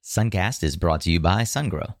Suncast is brought to you by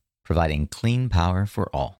SunGrow, providing clean power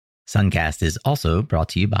for all. Suncast is also brought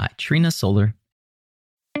to you by Trina Solar.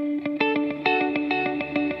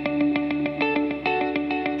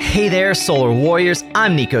 Hey there, Solar Warriors.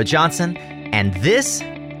 I'm Nico Johnson, and this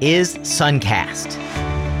is Suncast.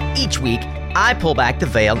 Each week, I pull back the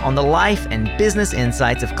veil on the life and business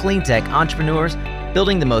insights of clean tech entrepreneurs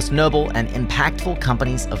building the most noble and impactful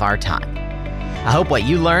companies of our time. I hope what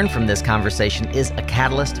you learn from this conversation is a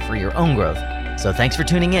catalyst for your own growth. So thanks for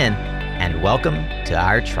tuning in, and welcome to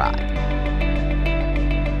our tribe.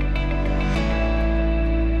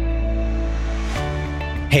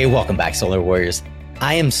 Hey, welcome back, Solar Warriors.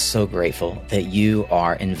 I am so grateful that you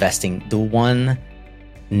are investing the one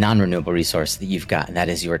non-renewable resource that you've got, and that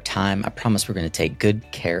is your time. I promise we're going to take good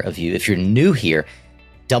care of you. If you're new here,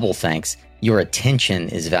 double thanks. Your attention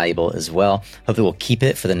is valuable as well. Hope that we'll keep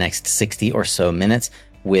it for the next 60 or so minutes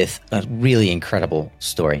with a really incredible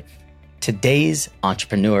story. Today's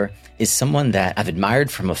entrepreneur is someone that I've admired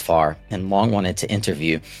from afar and long wanted to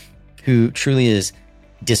interview, who truly is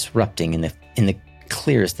disrupting in the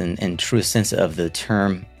clearest and truest sense of the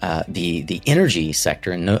term, the energy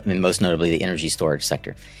sector, and most notably the energy storage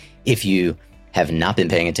sector. If you have not been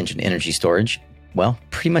paying attention to energy storage, well,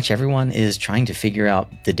 pretty much everyone is trying to figure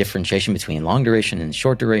out the differentiation between long duration and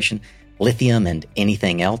short duration, lithium and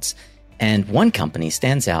anything else. And one company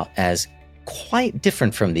stands out as quite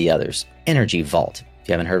different from the others, Energy Vault. If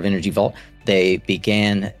you haven't heard of Energy Vault, they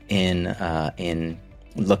began in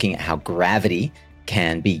looking at how gravity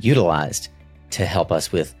can be utilized to help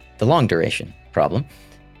us with the long duration problem.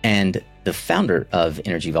 And the founder of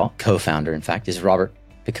Energy Vault, co-founder, in fact, is Robert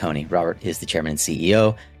Piconi. Robert is the chairman and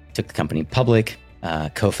CEO, took the company public,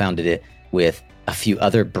 co-founded it with a few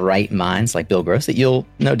other bright minds like Bill Gross that you'll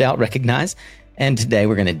no doubt recognize. And today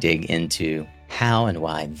we're going to dig into how and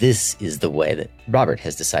why this is the way that Robert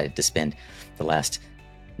has decided to spend the last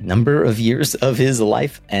number of years of his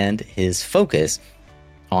life and his focus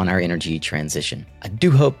on our energy transition. I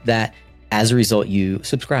do hope that as a result, you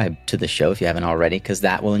subscribe to the show if you haven't already, because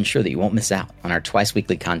that will ensure that you won't miss out on our twice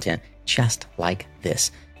weekly content just like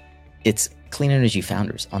this. It's clean energy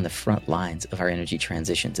founders on the front lines of our energy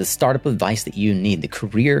transitions, the startup advice that you need, the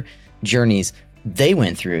career journeys they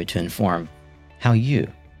went through to inform how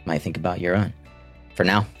you might think about your own. For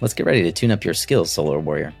now, let's get ready to tune up your skills, Solar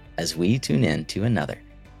Warrior, as we tune in to another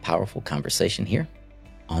powerful conversation here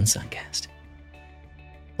on Suncast.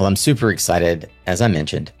 Well, I'm super excited, as I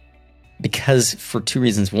mentioned, because for two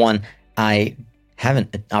reasons. One, I have an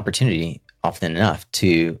opportunity often enough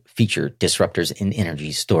to feature disruptors in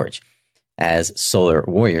energy storage. As Solar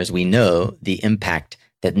Warriors, we know the impact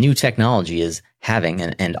that new technology is having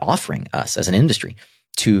and offering us as an industry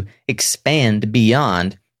to expand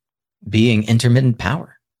beyond being intermittent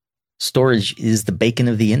power. Storage is the bacon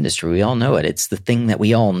of the industry. We all know it. It's the thing that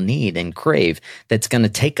we all need and crave that's going to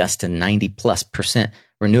take us to 90+%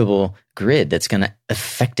 renewable grid that's going to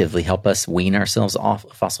effectively help us wean ourselves off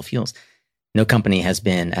fossil fuels. No company has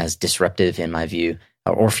been as disruptive, in my view,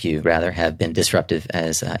 or few rather, have been disruptive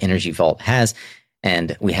as Energy Vault has.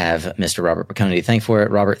 And we have Mr. Robert Piconi to thank for it.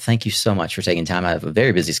 Robert, thank you so much for taking time out of a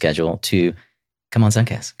very busy schedule to come on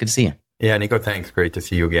Suncast. Good to see you. Yeah, Nico, thanks. Great to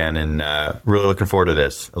see you again. And really looking forward to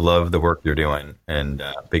this. I love the work you're doing and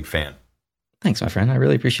big fan. Thanks, my friend. I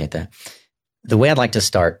really appreciate that. The way I'd like to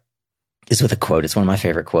start is with a quote. It's one of my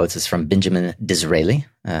favorite quotes. It's from Benjamin Disraeli.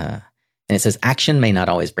 And it says, "Action may not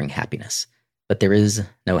always bring happiness, but there is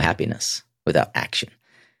no happiness without action."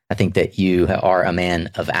 I think that you are a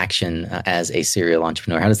man of action as a serial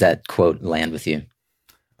entrepreneur. How does that quote land with you?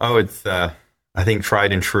 Oh, it's, I think,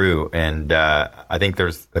 tried and true. And I think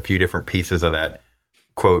there's a few different pieces of that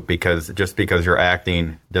quote, because just because you're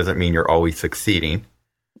acting doesn't mean you're always succeeding.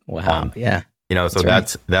 Wow. Yeah. You know, so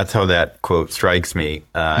that's how that quote strikes me.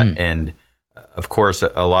 And of course,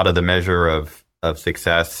 a lot of the measure of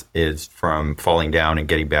success is from falling down and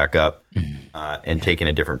getting back up and taking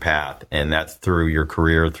a different path. And that's through your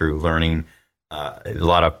career, through learning a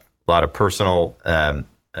lot of personal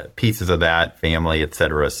pieces of that, family, et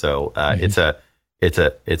cetera. So it's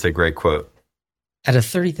a great quote. At a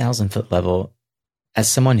 30,000 foot level, as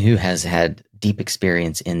someone who has had deep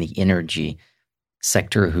experience in the energy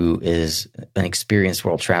sector, who is an experienced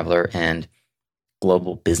world traveler and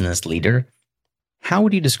global business leader, how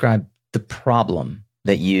would you describe the problem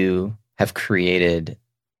that you have created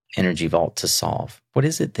Energy Vault to solve? What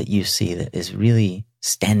is it that you see that is really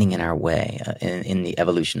standing in our way in the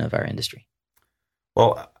evolution of our industry?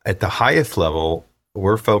 Well, at the highest level,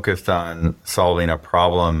 we're focused on solving a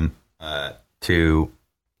problem to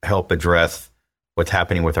help address what's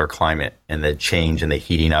happening with our climate and the change and the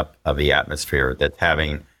heating up of the atmosphere that's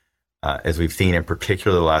having as we've seen in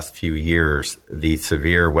particular the last few years, these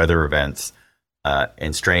severe weather events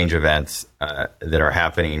and strange events that are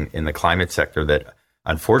happening in the climate sector that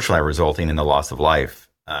unfortunately are resulting in the loss of life.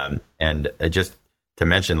 And just to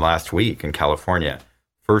mention, last week in California,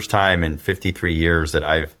 first time in 53 years that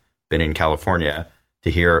I've been in California to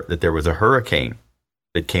hear that there was a hurricane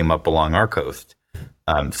that came up along our coast.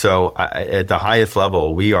 So at the highest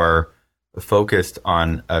level, we are focused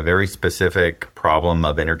on a very specific problem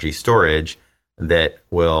of energy storage that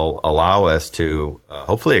will allow us to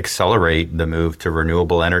hopefully accelerate the move to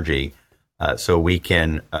renewable energy, so we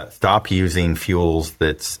can stop using fuels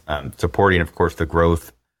that's supporting, of course, the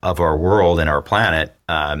growth of our world and our planet,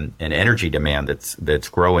 and energy demand that's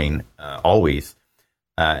growing always,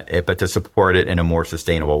 but to support it in a more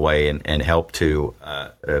sustainable way and help to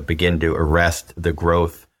begin to arrest the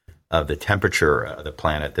growth of the temperature of the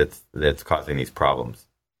planet that's causing these problems.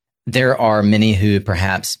 There are many who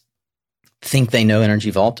perhaps think they know Energy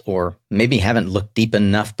Vault, or maybe haven't looked deep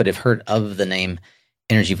enough, but have heard of the name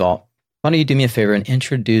Energy Vault. Why don't you do me a favor and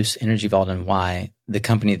introduce Energy Vault and why the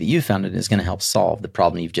company that you founded is going to help solve the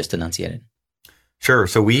problem you've just enunciated? Sure.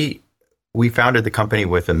 So we founded the company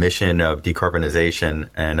with a mission of decarbonization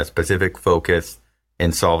and a specific focus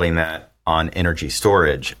in solving that on energy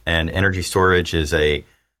storage. And energy storage is a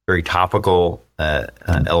very topical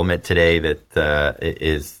element today that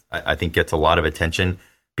is, I think, gets a lot of attention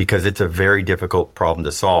because it's a very difficult problem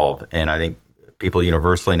to solve. And I think people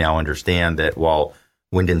universally now understand that while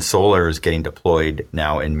wind and solar is getting deployed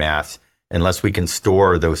now in mass, unless we can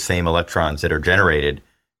store those same electrons that are generated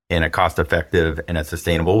in a cost-effective and a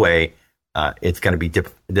sustainable way, it's going to be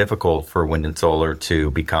difficult for wind and solar to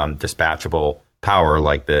become dispatchable power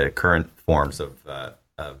like the current forms of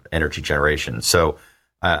energy generation. So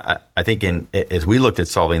I think as we looked at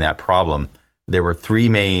solving that problem, there were three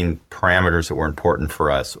main parameters that were important for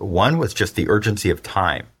us. One was just the urgency of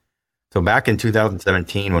time. So back in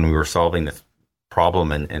 2017, when we were solving this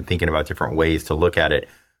problem and thinking about different ways to look at it,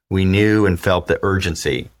 we knew and felt the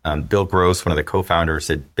urgency. Bill Gross, one of the co-founders,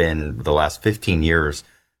 had been the last 15 years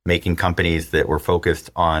making companies that were focused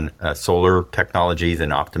on solar technologies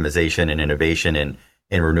and optimization and innovation in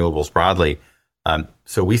renewables broadly.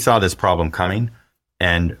 So we saw this problem coming,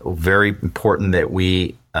 and very important that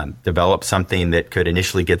we develop something that could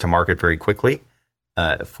initially get to market very quickly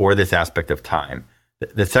for this aspect of time.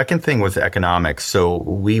 The second thing was economics. So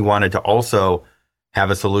we wanted to also have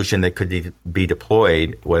a solution that could be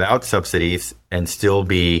deployed without subsidies and still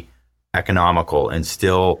be economical and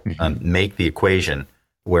still make the equation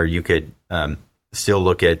where you could still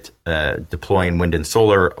look at deploying wind and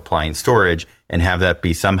solar, applying storage, and have that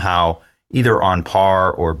be somehow either on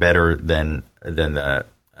par or better than the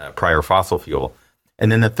prior fossil fuel.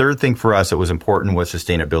 And then the third thing for us that was important was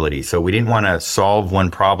sustainability. So we didn't want to solve one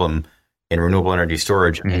problem in renewable energy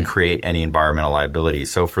storage and create any environmental liability.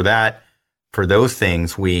 So for those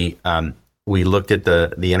things, we looked at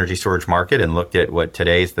the energy storage market and looked at what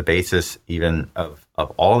today is the basis even of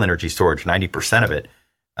all energy storage. 90% of it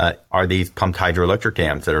are these pumped hydroelectric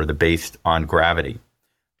dams that are based on gravity.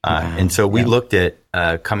 And so we looked at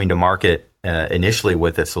coming to market initially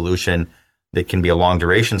with a solution that can be a long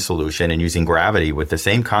duration solution and using gravity with the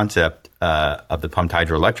same concept of the pumped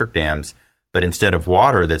hydroelectric dams, but instead of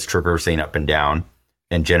water that's traversing up and down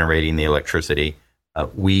and generating the electricity,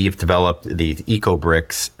 we've developed these eco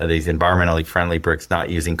bricks, these environmentally friendly bricks, not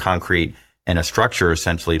using concrete, and a structure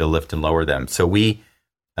essentially to lift and lower them. So we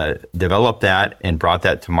developed that and brought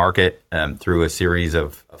that to market through a series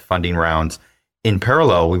of funding rounds. In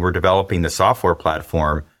parallel, we were developing the software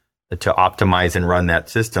platform to optimize and run that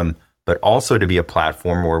system, but also to be a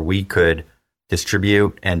platform where we could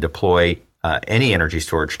distribute and deploy any energy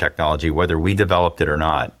storage technology, whether we developed it or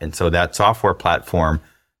not. And so that software platform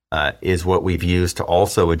is what we've used to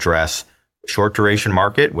also address short duration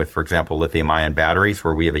market with, for example, lithium ion batteries,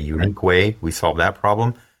 where we have a unique way we solve that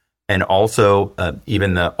problem. And also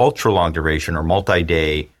even the ultra long duration or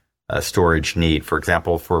multi-day storage need, for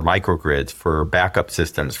example, for microgrids, for backup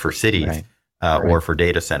systems, for cities, or for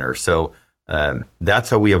data centers. So that's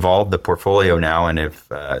how we evolved the portfolio now, and have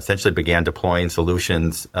essentially began deploying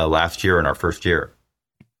solutions last year in our first year.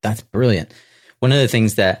 That's brilliant. One of the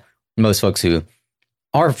things that most folks who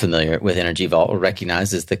are familiar with Energy Vault will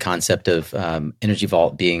recognize is the concept of Energy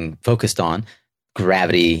Vault being focused on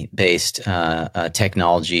gravity-based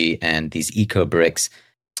technology and these eco bricks.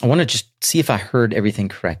 I want to just see if I heard everything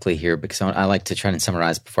correctly here, because I like to try and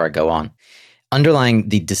summarize before I go on. Underlying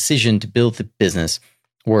the decision to build the business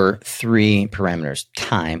were three parameters.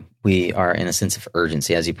 Time. We are in a sense of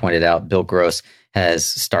urgency. As you pointed out, Bill Gross has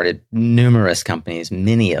started numerous companies,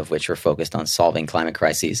 many of which are focused on solving climate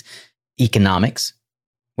crises. economics.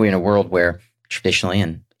 We're in a world where traditionally,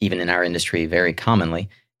 and even in our industry very commonly,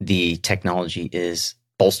 the technology is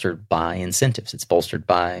bolstered by incentives. It's bolstered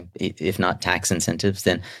by, if not tax incentives,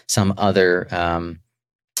 then some other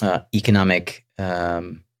economic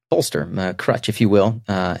bolster, crutch, if you will.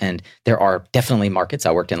 And there are definitely markets,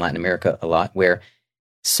 I worked in Latin America a lot, where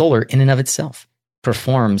solar in and of itself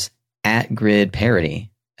performs at grid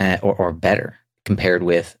parity or better compared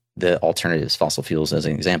with the alternatives, fossil fuels as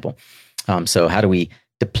an example. So how do we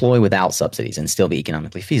deploy without subsidies and still be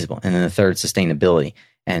economically feasible? And then the third, sustainability.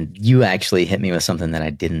 And you actually hit me with something that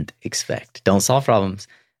I didn't expect. Don't solve problems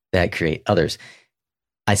that create others.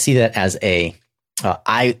 I see that as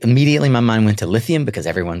I immediately, my mind went to lithium because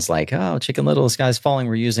everyone's like, oh, Chicken Little, the sky's falling,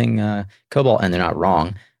 we're using cobalt. And they're not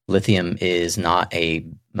wrong. Lithium is not a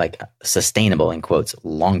sustainable, in quotes,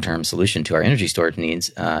 long-term solution to our energy storage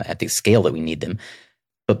needs at the scale that we need them.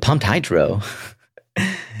 But pumped hydro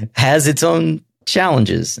has its own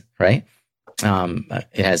challenges, right?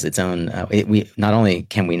 It has its own. We not only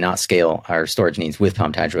can we not scale our storage needs with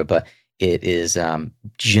pumped hydro, but it is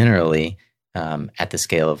generally at the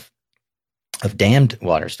scale of dammed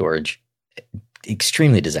water storage,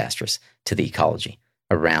 extremely disastrous to the ecology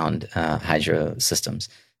around hydro systems.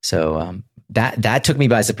 So that took me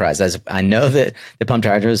by surprise. As I know that the pumped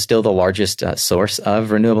hydro is still the largest source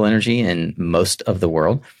of renewable energy in most of the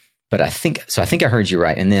world, but I think I heard you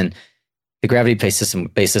right. And then the gravity-based system,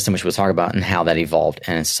 which we'll talk about, and how that evolved,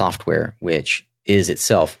 and software, which is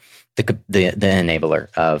itself the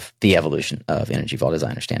enabler of the evolution of Energy Vault, as I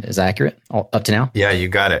understand it. Is that accurate up to now? Yeah, you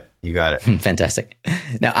got it. Fantastic.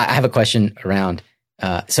 Now, I have a question around.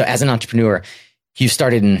 So, as an entrepreneur, you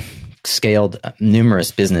started and scaled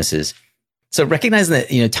numerous businesses. So, recognizing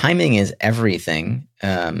that timing is everything,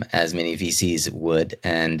 as many VCs would,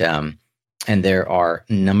 and there are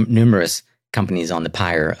numerous companies on the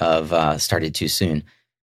pyre of started too soon.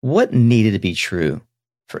 What needed to be true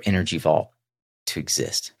for Energy Vault to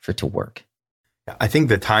exist, for it to work? I think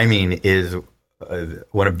the timing is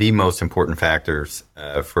one of the most important factors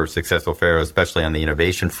for successful Pharaoh, especially on the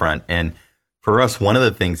innovation front. And for us, one of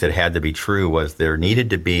the things that had to be true was there needed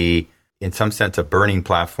to be, in some sense, a burning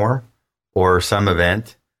platform or some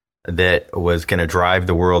event that was going to drive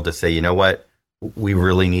the world to say, you know what, we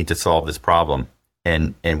really need to solve this problem.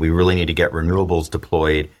 And we really need to get renewables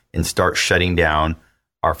deployed and start shutting down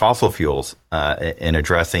our fossil fuels and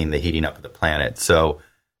addressing the heating up of the planet. So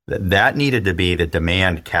that needed to be the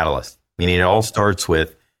demand catalyst. Meaning it all starts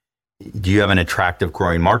with, do you have an attractive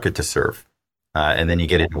growing market to serve? And then you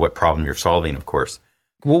get into what problem you're solving, of course.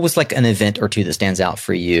 What was like an event or two that stands out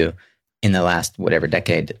for you in the last whatever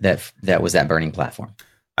decade that was that burning platform?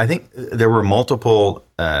 I think there were multiple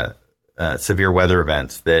severe weather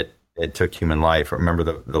events that took human life. I remember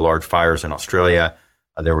the large fires in Australia.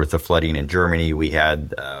 There was the flooding in Germany. We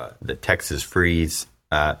had the Texas freeze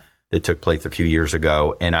that took place a few years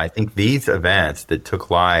ago. And I think these events that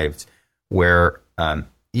took lives where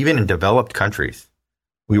even in developed countries,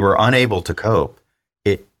 we were unable to cope.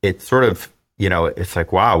 It sort of, it's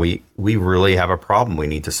like, wow, we really have a problem we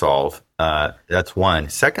need to solve. That's one.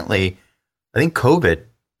 Secondly, I think COVID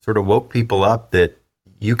sort of woke people up that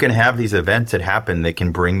you can have these events that happen that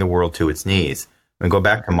can bring the world to its knees. I mean, go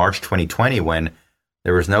back to March 2020 when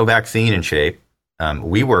there was no vaccine in shape.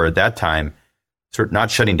 We were at that time sort of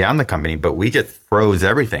not shutting down the company, but we just froze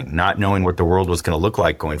everything, not knowing what the world was going to look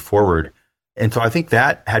like going forward. And so I think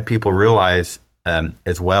that had people realize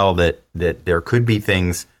as well that there could be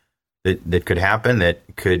things that could happen that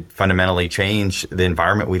could fundamentally change the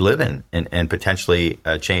environment we live in and potentially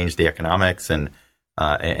change the economics and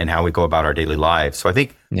how we go about our daily lives. So I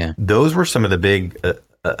think those were some of the big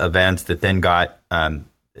events that then got,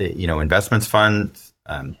 investments funds,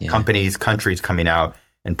 companies, countries coming out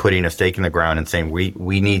and putting a stake in the ground and saying,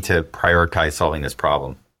 we need to prioritize solving this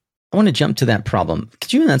problem. I want to jump to that problem.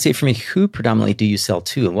 Could you enunciate for me, who predominantly do you sell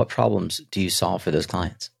to and what problems do you solve for those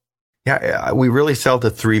clients? Yeah, we really sell to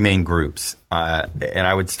three main groups. And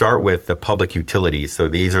I would start with the public utilities. So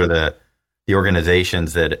these are the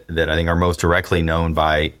organizations that I think are most directly known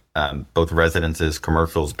by both residences,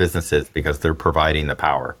 commercials, businesses, because they're providing the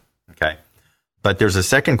power. Okay. But there's a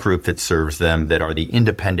second group that serves them that are the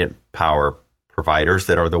independent power providers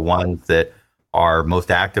that are the ones that are most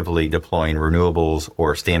actively deploying renewables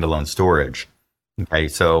or standalone storage. Okay.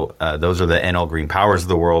 So those are the NL Green Powers of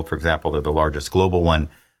the world. For example, they're the largest global one.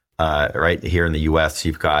 Right here in the U.S.,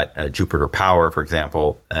 you've got Jupiter Power, for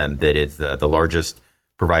example, that is the largest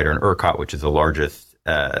provider in ERCOT, which is the largest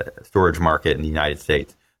storage market in the United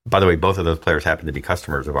States. By the way, both of those players happen to be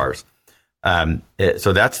customers of ours.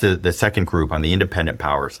 So that's the second group on the independent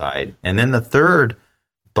power side. And then the third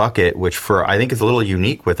bucket, which I think is a little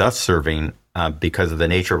unique with us serving because of the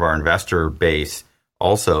nature of our investor base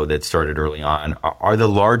also that started early on, are the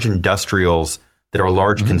large industrials that are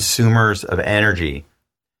large consumers of energy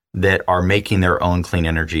that are making their own clean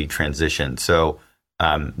energy transition. So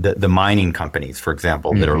the mining companies, for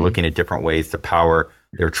example, that are looking at different ways to power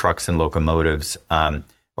their trucks and locomotives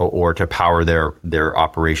or to power their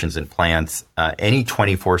operations and plants, any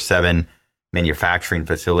 24/7 manufacturing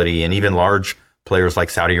facility, and even large players like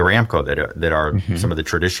Saudi Aramco that are some of the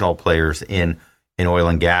traditional players in oil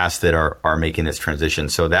and gas that are making this transition.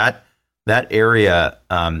 So that area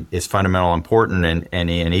is fundamental, important, and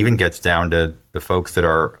even gets down to the folks that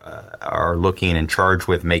are looking and charged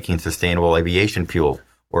with making sustainable aviation fuel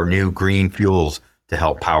or new green fuels to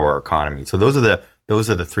help power our economy. So those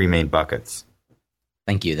are the three main buckets.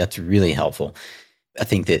 Thank you. That's really helpful. I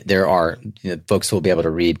think that there are folks who will be able to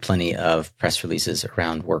read plenty of press releases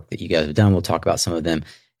around work that you guys have done. We'll talk about some of them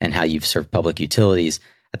and how you've served public utilities.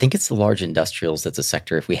 I think it's the large industrials that's a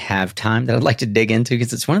sector, if we have time, that I'd like to dig into,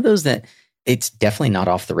 because it's one of those that it's definitely not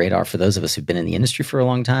off the radar for those of us who've been in the industry for a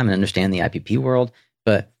long time and understand the IPP world.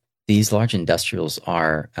 But these large industrials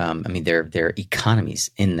are, they're economies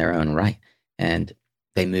in their own right, and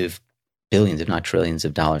they move billions, if not trillions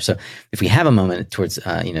of dollars. So if we have a moment towards,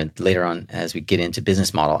 later on as we get into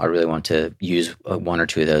business model, I really want to use one or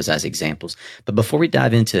two of those as examples. But before we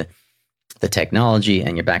dive into the technology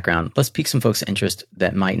and your background, let's pique some folks' interest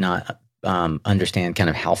that might not understand kind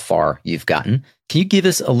of how far you've gotten. Can you give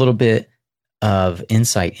us a little bit of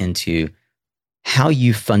insight into how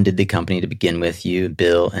you funded the company to begin with, you,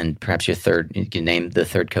 Bill, and perhaps you can name the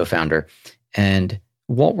third co-founder, and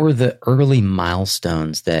what were the early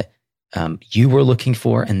milestones that you were looking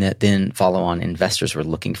for and that then follow-on investors were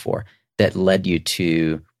looking for that led you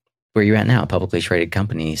to where you're at now, a publicly traded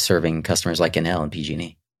company serving customers like Enel and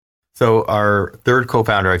PG&E? So our third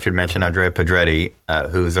co-founder, I should mention, Andrea Pedretti,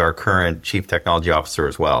 who's our current chief technology officer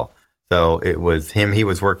as well. So it was him. He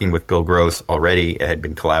was working with Bill Gross already, had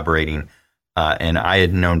been collaborating, and I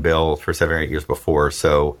had known Bill for 7 or 8 years before.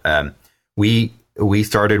 So we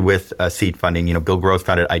started with seed funding. Bill Gross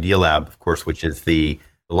founded Idealab, of course, which is the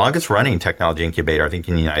longest running technology incubator, I think,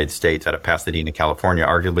 in the United States, out of Pasadena, California,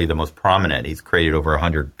 arguably the most prominent. He's created over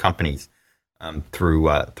 100 companies through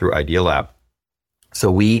Idealab. So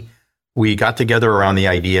we got together around the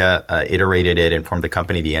idea, iterated it, and formed the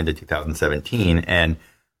company at the end of 2017. And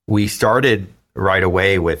we started right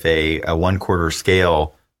away with a 1/4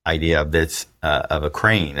 scale idea of a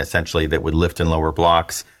crane, essentially, that would lift and lower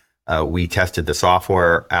blocks. We tested the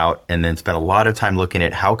software out and then spent a lot of time looking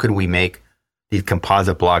at how could we make these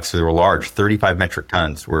composite blocks. So they were large, 35 metric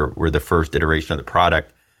tons were the first iteration of the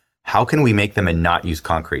product. How can we make them and not use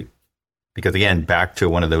concrete? Because again, back to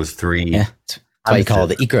one of those three. Yeah, that's why you call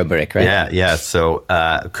it the eco brick, right? Yeah. So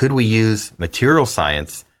could we use material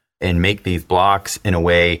science and make these blocks in a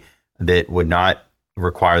way that would not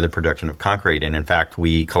require the production of concrete? And in fact,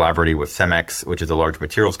 we collaborated with Cemex, which is a large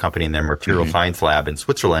materials company, in their material science lab in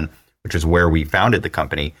Switzerland, which is where we founded the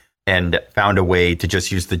company, and found a way to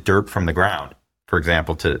just use the dirt from the ground, for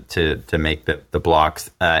example, to make the blocks.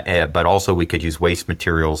 But also we could use waste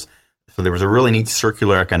materials. So there was a really neat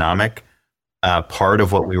circular economic part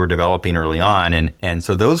of what we were developing early on. And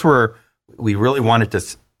so we really wanted to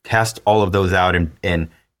test all of those out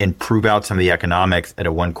and prove out some of the economics at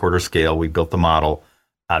a 1/4 scale. We built the model.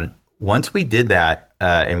 Once we did that,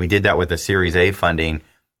 and we did that with a Series A funding,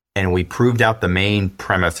 and we proved out the main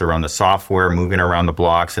premise around the software, moving around the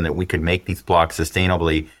blocks, and that we could make these blocks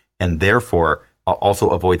sustainably, and therefore also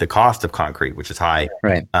avoid the cost of concrete, which is high.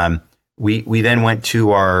 Right. We then went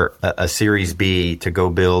to a Series B to go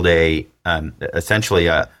build essentially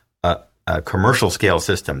a commercial scale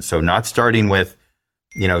system. So not starting with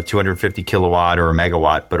 250 kilowatt or a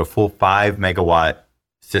megawatt, but a full 5 megawatt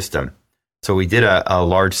system. So we did a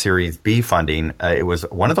large Series B funding. It was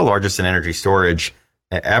one of the largest in energy storage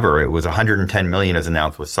ever. It was 110 million, as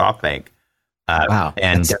announced with SoftBank. Wow.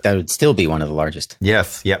 And that would still be one of the largest.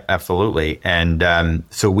 Yes. Yep. Absolutely. And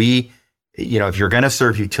so we, if you're going to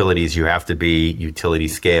serve utilities, you have to be utility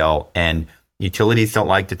scale. And utilities don't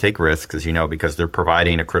like to take risks, as you know, because they're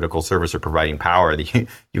providing a critical service or providing power.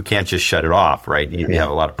 You can't just shut it off, right? You have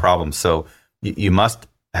a lot of problems. So you must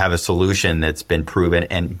have a solution that's been proven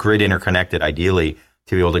and grid interconnected, ideally,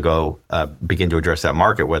 to be able to go begin to address that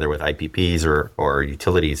market, whether with IPPs or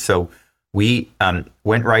utilities. So we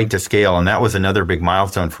went right to scale, and that was another big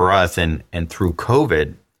milestone for us. And through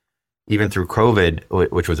COVID, even through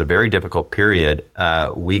COVID, which was a very difficult period,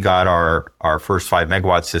 we got our first 5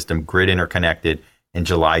 megawatt system grid interconnected in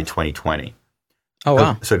July 2020. Oh,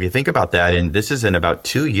 wow. So if you think about that, and this is in about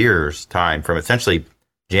 2 years' time from essentially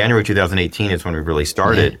January 2018 is when we really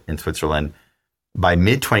started in Switzerland. By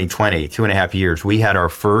mid-2020, 2.5 years, we had our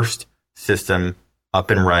first system up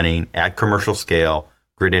and running at commercial scale,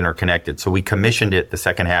 grid interconnected. So we commissioned it the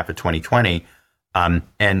second half of 2020. And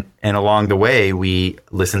along the way, we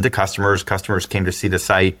listened to customers. Customers came to see the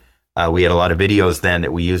site. We had a lot of videos then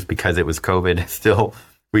that we used because it was COVID. Still,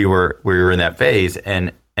 we were in that phase.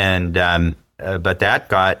 But that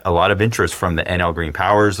got a lot of interest from the NL Green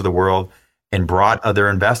Powers of the world and brought other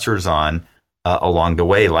investors on along the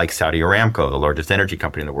way, like Saudi Aramco, the largest energy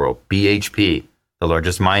company in the world, BHP, the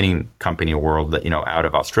largest mining company in the world, that, out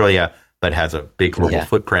of Australia, but has a big global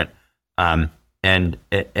footprint. And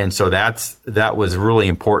so that was really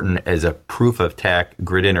important as a proof of tech,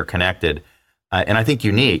 grid interconnected, and I think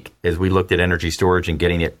unique as we looked at energy storage and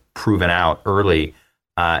getting it proven out early.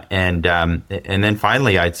 And then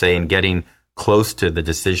finally, I'd say in getting close to the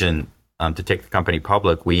decision to take the company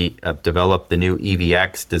public, we developed the new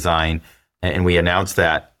EVX design, and we announced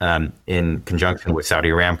that in conjunction with Saudi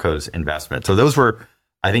Aramco's investment. So those were,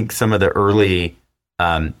 I think, some of the early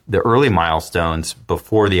milestones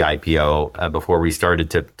before the IPO, before we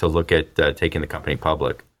started to look at taking the company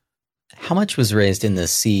public. How much was raised in the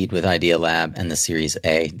seed with Idea Lab and the Series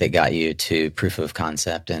A that got you to proof of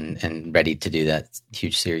concept and ready to do that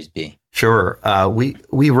huge Series B? Sure.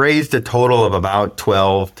 We raised a total of about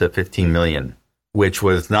 12 to 15 million, which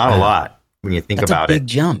was not a lot when you think about it. That's a big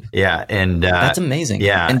jump. Yeah. And that's amazing.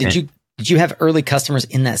 Yeah. And did you have early customers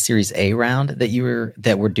in that Series A round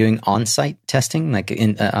that were doing on-site testing, like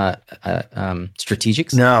in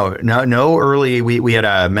strategics? No early. We had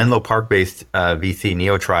a Menlo Park-based VC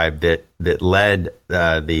NeoTribe that led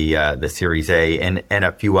the Series A, and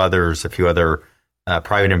a few other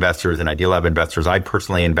private investors and Idea Lab investors. I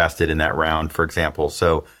personally invested in that round, for example.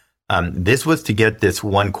 So this was to get this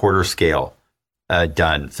 1/4 scale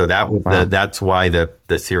done. So that's why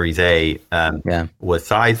the Series A was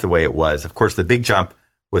sized the way it was. Of course, the big jump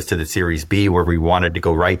was to the Series B, where we wanted to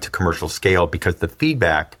go right to commercial scale, because the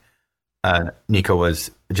feedback, Nico,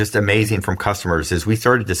 was just amazing from customers. As we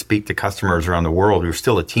started to speak to customers around the world, we were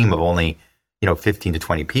still a team of only 15 to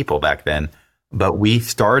 20 people back then, but we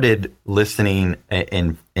started listening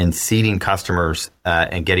and seeding customers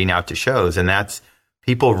and getting out to shows, and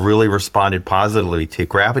people really responded positively to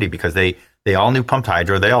Gravity, because they all knew pumped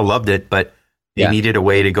hydro. They all loved it, but they needed a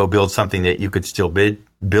way to go build something that you could still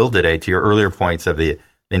build today. To your earlier points of the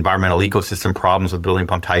environmental ecosystem problems with building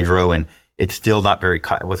pumped hydro, and it's still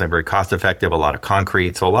wasn't very cost effective. A lot of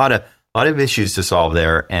concrete, so a lot of issues to solve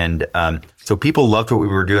there. And so people loved what we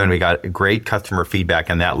were doing. We got great customer feedback,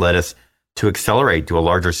 and that led us to accelerate to a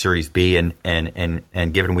larger Series B.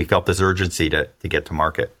 And given we felt this urgency to get to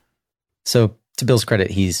market. So to Bill's credit,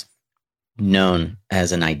 he's known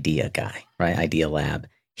as an idea guy, right? Idea Lab.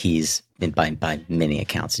 He's been by many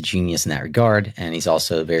accounts a genius in that regard, and he's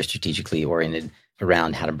also very strategically oriented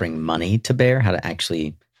around how to bring money to bear, how to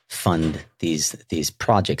actually fund these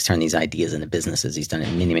projects, turn these ideas into businesses. He's done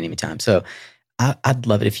it many, many times. So I'd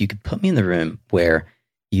love it if you could put me in the room where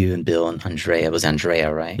you and Bill and Andrea, was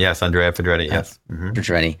Andrea, right? Yes, Andrea Pedretti, yes.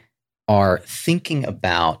 Pedretti are thinking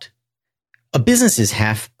about a business is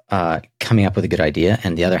half coming up with a good idea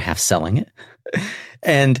and the other half selling it.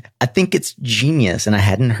 And I think it's genius. And I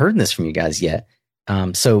hadn't heard this from you guys yet.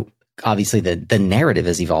 So obviously the narrative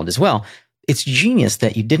has evolved as well. It's genius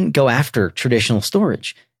that you didn't go after traditional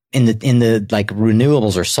storage in the like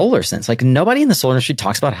renewables or solar sense. Like nobody in the solar industry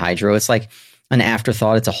talks about hydro. It's like an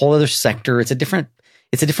afterthought. It's a whole other sector. It's a different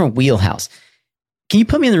wheelhouse. Can you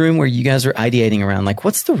put me in the room where you guys are ideating around, like,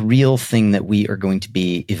 what's the real thing that we are going to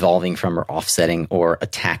be evolving from or offsetting or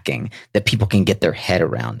attacking that people can get their head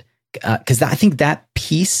around? Because I think that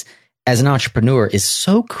piece as an entrepreneur is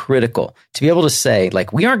so critical to be able to say,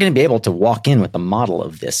 like, we aren't going to be able to walk in with the model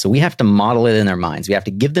of this. So we have to model it in their minds. We have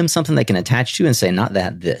to give them something they can attach to and say, not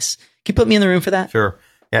that, this. Can you put me in the room for that? Sure.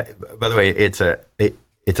 Yeah. By the way, it's a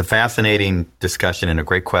fascinating discussion and a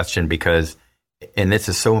great question, because, and this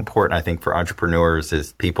is so important, I think, for entrepreneurs,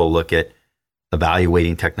 as people look at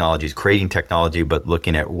evaluating technologies, creating technology, but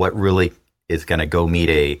looking at what really is going to go meet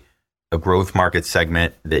a growth market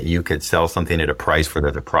segment that you could sell something at a price where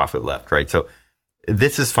there's a profit left, right? So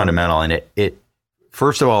this is fundamental. And it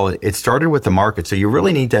first of all, it started with the market. So you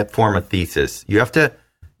really need to form a thesis. You have to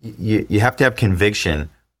have conviction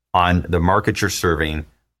on the market you're serving,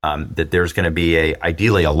 that there's going to be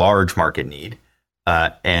ideally a large market need,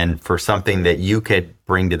 and for something that you could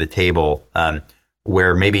bring to the table,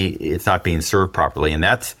 where maybe it's not being served properly. And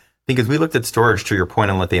that's, I think, as we looked at storage, to your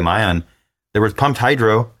point on lithium ion, there was pumped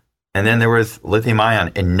hydro, and then there was lithium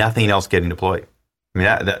ion, and nothing else getting deployed. I mean,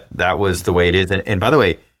 that was the way it is. And by the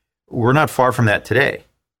way, we're not far from that today.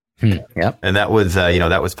 Yep. And that was,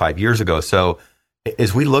 that was 5 years ago. So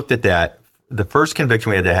as we looked at that, the first conviction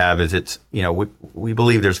we had to have is we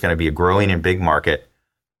believe there's going to be a growing and big market.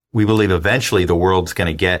 We believe eventually the world's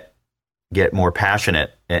going to get more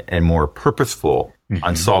passionate and more purposeful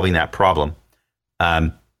on solving that problem.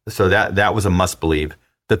 So that was a must believe.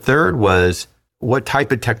 The third was what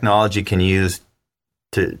type of technology can you use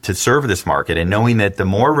to serve this market, and knowing that the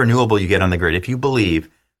more renewable you get on the grid, if you believe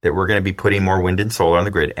that we're going to be putting more wind and solar on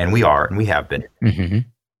the grid, and we are, and we have been,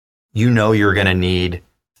 you're going to need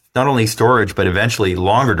not only storage, but eventually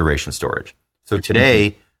longer duration storage. So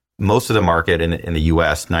today, most of the market in the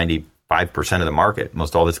US, 95% of the market,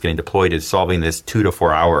 most all that's getting deployed is solving this 2 to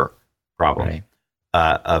 4 hour problem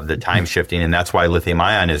of the time shifting. And that's why lithium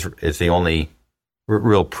ion is the only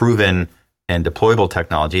real proven and deployable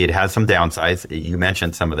technology. It has some downsides. You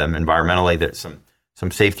mentioned some of them. Environmentally, there's some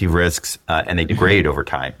safety risks, and they degrade over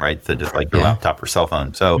time, right? So just like your laptop or cell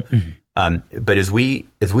phone. So, but as we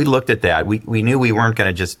looked at that, we knew we weren't going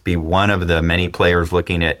to just be one of the many players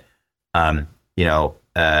looking at, different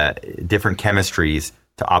chemistries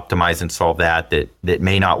to optimize and solve that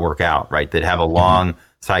may not work out, right? That have a long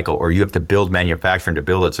cycle, or you have to build manufacturing to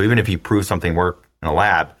build it. So even if you prove something worked in a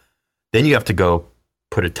lab, then you have to go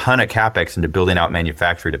put a ton of capex into building out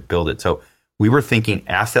manufacturing to build it. So we were thinking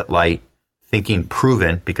asset light, thinking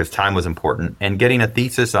proven, because time was important, and getting a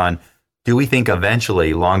thesis on, do we think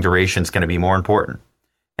eventually long duration is going to be more important?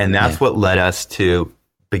 And that's what led us to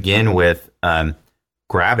begin with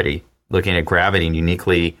gravity, looking at gravity and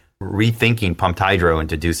uniquely rethinking pumped hydro and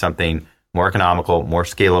to do something more economical, more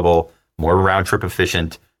scalable, more round trip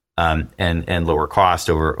efficient, and lower cost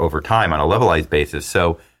over time on a levelized basis.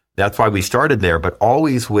 So that's why we started there, but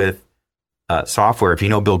always with software. If you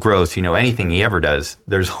know Bill Gross, you know anything he ever does,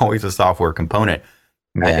 there's always a software component.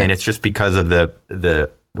 And it's just because of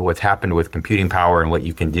the what's happened with computing power and what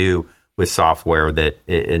you can do with software that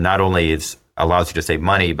it not only allows you to save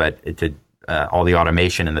money, but all the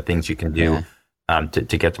automation and the things you can do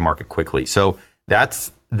to get to market quickly. So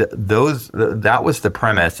that was the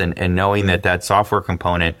premise, and knowing that software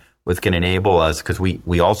component was going to enable us, because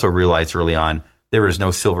we also realized early on there was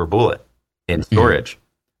no silver bullet in storage.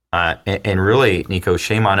 And really, Nico,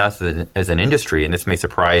 shame on us as an industry, and this may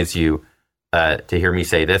surprise you to hear me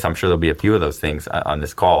say this. I'm sure there'll be a few of those things on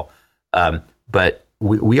this call. But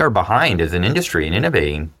we are behind as an industry in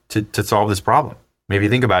innovating to solve this problem. Maybe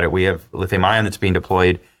think about it. We have lithium ion that's being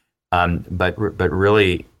deployed, but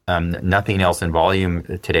really nothing else in volume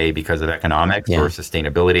today because of economics or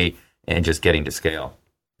sustainability and just getting to scale.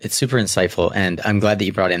 It's super insightful, and I'm glad that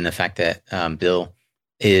you brought in the fact that Bill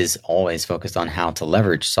is always focused on how to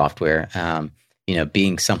leverage software.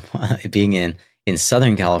 Being in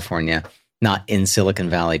Southern California, not in Silicon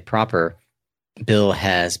Valley proper, Bill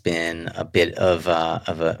has been a bit of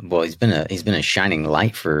he's been a shining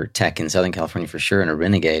light for tech in Southern California for sure, and a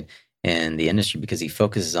renegade in the industry, because he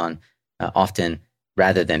focuses on often,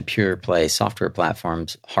 rather than pure play software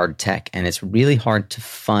platforms, hard tech, and it's really hard to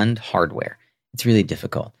fund hardware. It's really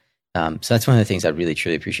difficult. So that's one of the things I really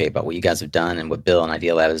truly appreciate about what you guys have done and what Bill and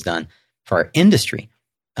Idea Lab has done for our industry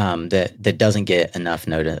that doesn't get enough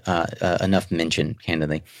mention,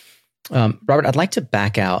 candidly. Robert, I'd like to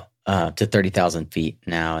back out to 30,000 feet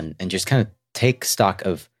now and just kind of take stock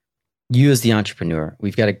of you as the entrepreneur.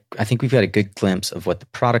 I think we've got a good glimpse of what the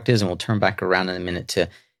product is, and we'll turn back around in a minute to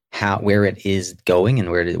where it is going and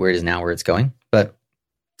where it is now, where it's going. But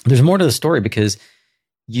there's more to the story, because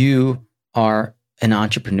you are an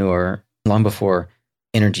entrepreneur long before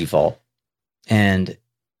Energy Vault, and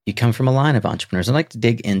you come from a line of entrepreneurs. I'd like to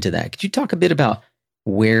dig into that. Could you talk a bit about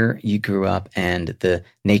where you grew up and the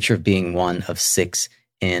nature of being one of six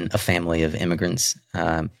in a family of immigrants?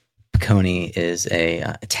 Piconi is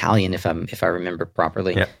a Italian, if I remember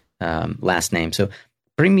properly, last name. So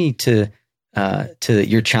bring me to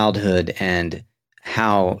your childhood and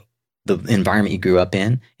how the environment you grew up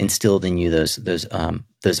in instilled in you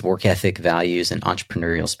those work ethic, values, and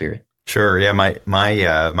entrepreneurial spirit. Sure. Yeah.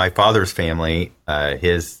 My father's family,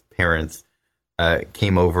 his parents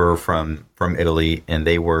came over from Italy, and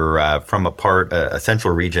they were from a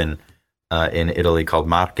central region in Italy called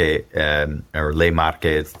Marche, or Le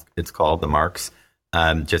Marche, it's called, the Marques,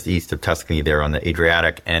 just east of Tuscany there on the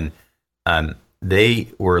Adriatic. And they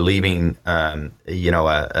were leaving, an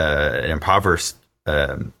impoverished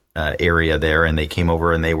area there, and they came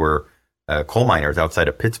over, and they were coal miners outside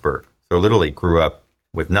of Pittsburgh. So literally grew up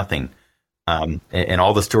with nothing. And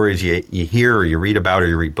all the stories you hear or you read about or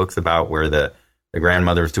you read books about, where the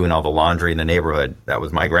grandmother's doing all the laundry in the neighborhood, that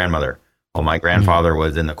was my grandmother. Well, my grandfather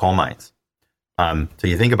was in the coal mines. So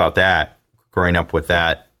you think about that, growing up with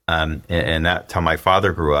that and that's how my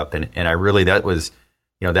father grew up. And I really, that was,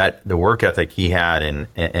 that the work ethic he had,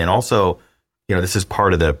 and also, this is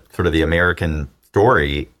part of the sort of the American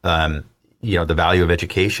story, the value of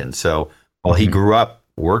education. So while he grew up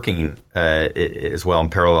working as well in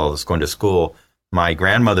parallel as going to school, my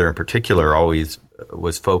grandmother in particular always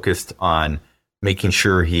was focused on making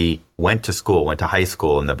sure he went to school, went to high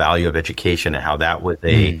school, and the value of education, and how that was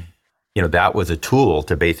that was a tool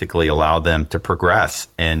to basically allow them to progress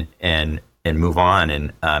and move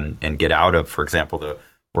on and get out of, for example, the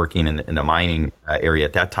working in the mining area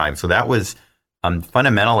at that time. So that was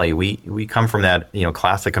fundamentally, we come from that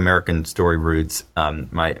classic American story roots.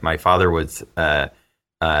 My father was a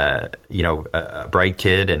bright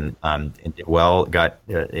kid and did well, got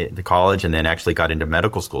to college, and then actually got into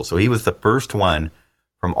medical school. So he was the first one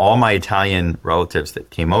from all my Italian relatives that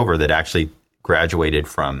came over that actually graduated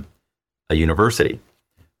from a university.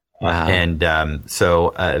 Wow. And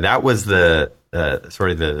so that was the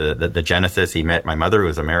sort of the genesis. He met my mother, who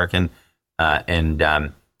was American, and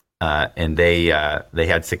they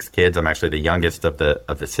had 6 kids. I'm actually the youngest of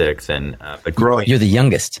the 6, and but growing. You're the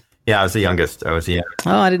youngest. Yeah, I was the youngest. I was the youngest.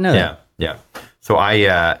 Oh, I didn't know that. Yeah. So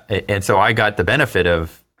I got the benefit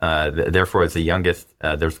of, therefore, as the youngest,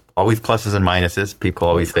 there's always pluses and minuses. People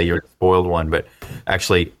always say you're the spoiled one, but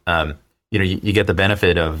actually, you get the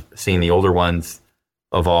benefit of seeing the older ones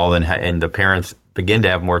evolve, and the parents begin to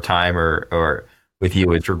have more time or with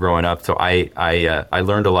you as you're growing up. So I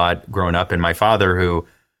learned a lot growing up, and my father, who,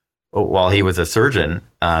 while he was a surgeon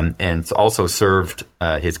and also served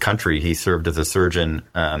his country, he served as a surgeon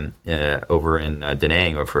over in Da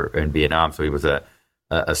Nang, in Vietnam. So he was a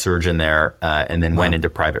surgeon there, and then went into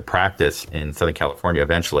private practice in Southern California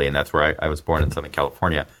eventually, and that's where I was born, in Southern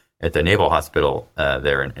California, at the Naval Hospital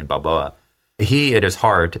there in Balboa. He, at his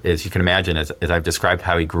heart, as you can imagine, as I've described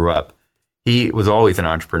how he grew up, he was always an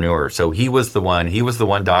entrepreneur. So he was the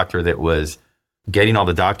one doctor that was getting all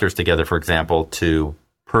the doctors together, for example, to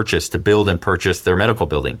build and purchase their medical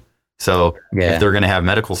building. So if they're going to have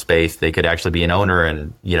medical space, they could actually be an owner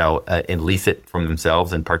and lease it from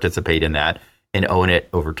themselves and participate in that and own it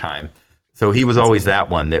over time. So he was always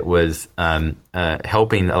that one that was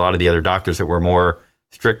helping a lot of the other doctors that were more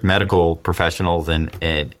strict medical professionals and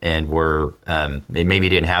were maybe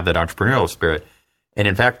didn't have that entrepreneurial spirit. And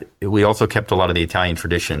in fact, we also kept a lot of the Italian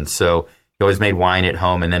traditions. So he always made wine at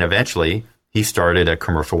home, and then eventually he started a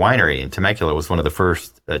commercial winery. And Temecula was one of the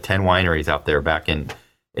first 10 wineries out there back in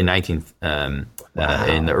the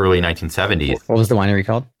early 1970s. What was the winery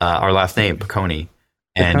called? Our last name, Piconi.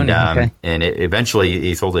 Okay. And eventually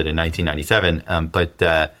he sold it in 1997.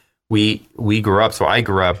 But we grew up. So I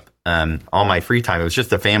grew up all my free time. It was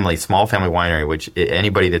just a small family winery, which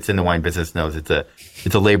anybody that's in the wine business knows it's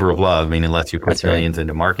a labor of love. I mean, unless you put millions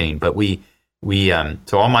into marketing. But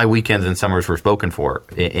so all my weekends and summers were spoken for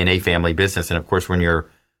in a family business. And of course, when you're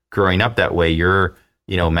growing up that way, you're,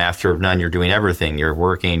 master of none. You're doing everything. You're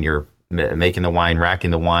working, you're making the wine,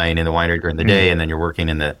 racking the wine in the winery during the day. And then you're working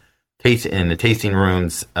in the tasting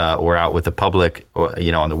rooms, or out with the public, or,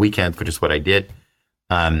 on the weekends, which is what I did.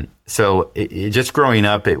 So just growing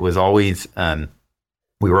up, it was always,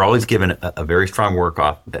 we were always given a very strong work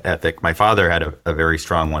ethic. My father had a very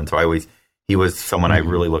strong one. So he was someone I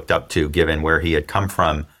really looked up to, given where he had come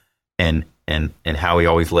from and how he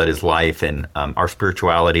always led his life. And our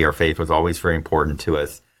spirituality, our faith was always very important to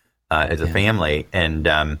us as a family. And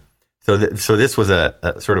so this was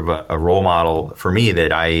a sort of a role model for me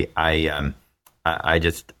that I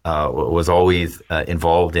just was always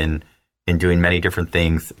involved in doing many different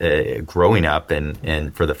things growing up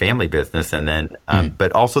and for the family business. And then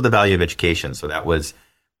but also the value of education. So that was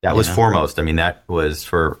foremost. I mean, that was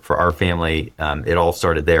for our family. It all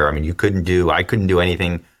started there. I mean, I couldn't do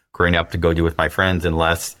anything growing up to go do with my friends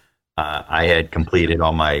unless I had completed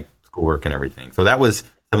all my schoolwork and everything. So that was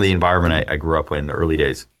some of the environment I grew up in the early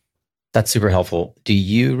days. That's super helpful. Do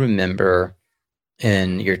you remember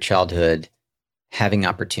in your childhood having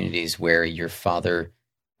opportunities where your father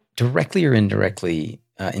directly or indirectly,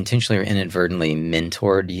 intentionally or inadvertently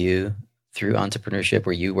mentored you through entrepreneurship,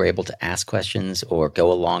 where you were able to ask questions or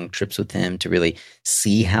go along trips with him to really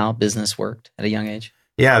see how business worked at a young age?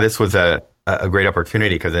 Yeah, this was a great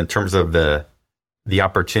opportunity, because in terms of the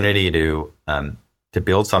opportunity to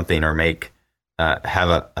build something or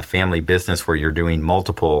have a family business where you're doing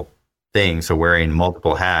multiple things, so wearing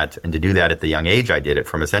multiple hats, and to do that at the young age I did it,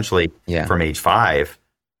 from essentially from age 5,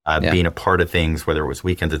 being a part of things, whether it was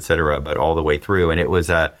weekends, et cetera, but all the way through. And it was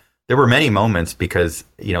there were many moments, because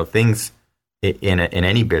things in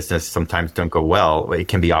any business sometimes don't go well. It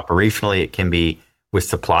can be operationally, it can be with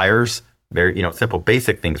suppliers, very simple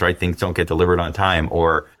basic things, right? Things don't get delivered on time,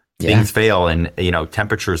 or things fail. And,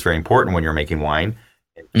 temperature is very important when you're making wine,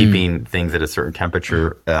 keeping things at a certain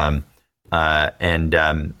temperature. So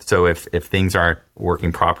if things aren't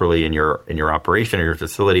working properly in your operation or your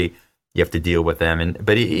facility, you have to deal with them.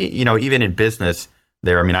 But even in business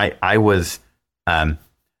there, I was, I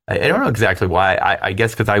don't know exactly why. I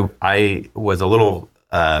guess because I was a little,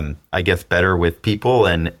 better with people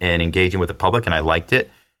and engaging with the public, and I liked it.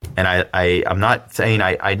 And I'm not saying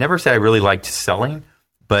I never said I really liked selling,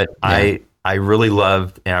 but I really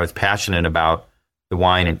loved, and I was passionate about the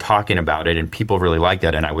wine and talking about it, and people really liked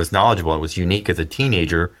that. And I was knowledgeable. It was unique as a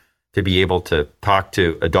teenager to be able to talk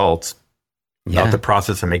to adults about the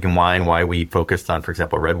process of making wine, why we focused on, for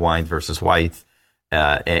example, red wines versus whites,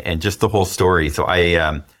 and just the whole story. So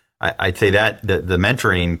I'd say that the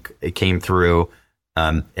mentoring, it came through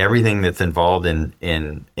everything that's involved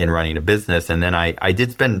in running a business. And then I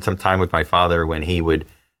did spend some time with my father when he would,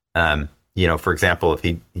 for example, if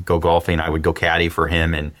he'd go golfing, I would go caddy for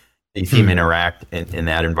him, and you see him interact in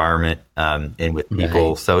that environment and with people.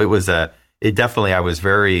 Right. So it was I was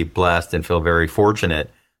very blessed and feel very fortunate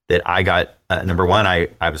that I got, number one, I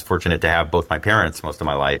was fortunate to have both my parents most of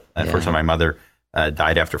my life. Unfortunately, my mother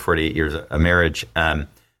died after 48 years of marriage.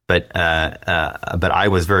 But I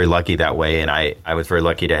was very lucky that way. And I was very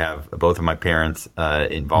lucky to have both of my parents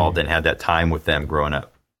involved and had that time with them growing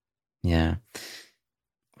up. Yeah.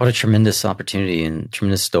 What a tremendous opportunity and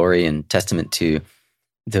tremendous story and testament to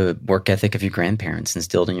the work ethic of your grandparents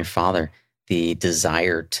instilled in your father, the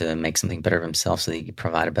desire to make something better of himself so that he could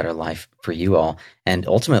provide a better life for you all. And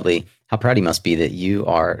ultimately, how proud he must be that you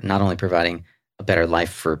are not only providing a better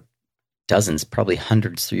life for dozens, probably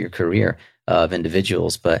hundreds through your career of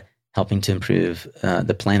individuals, but helping to improve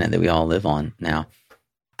the planet that we all live on now.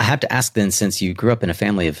 I have to ask then, since you grew up in a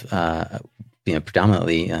family of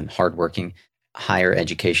predominantly hardworking, higher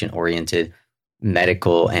education-oriented,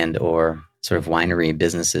 medical and or sort of winery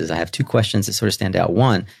businesses, I have two questions that sort of stand out.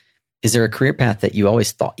 One, is there a career path that you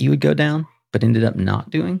always thought you would go down, but ended up not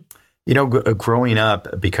doing? Growing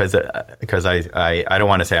up, because I don't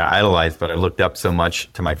want to say I idolized, but I looked up so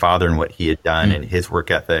much to my father and what he had done and his work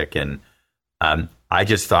ethic. And I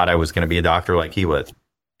just thought I was going to be a doctor like he was.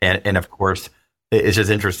 And of course, it's just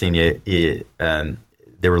interesting. There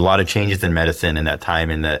were a lot of changes in medicine in that time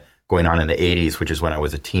going on in the 80s, which is when I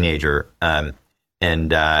was a teenager. And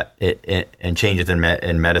changes in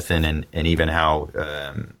medicine and even how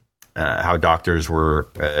doctors were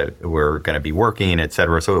going to be working, et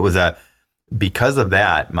cetera. So it was because of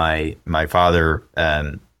that, my father,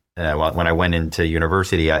 when I went into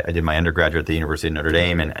university, I did my undergraduate at the University of Notre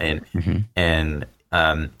Dame, and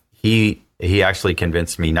he actually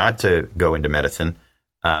convinced me not to go into medicine,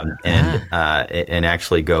 and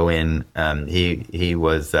actually go in. He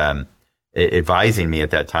was advising me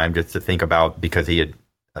at that time just to think about, because he had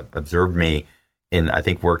observed me in, I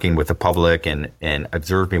think, working with the public and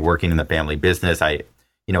observed me working in the family business.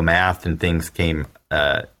 Math and things came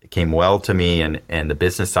well to me, and the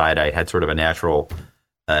business side, I had sort of a natural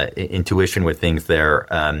intuition with things there.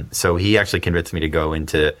 So he actually convinced me to go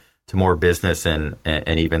into more business and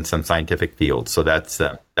even some scientific fields. So that's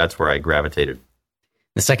where I gravitated.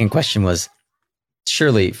 The second question was,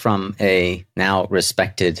 surely from a now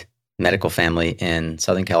respected medical family in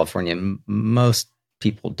Southern California, most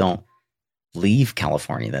people don't leave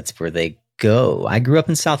California. That's where they go. I grew up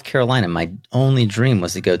in South Carolina. My only dream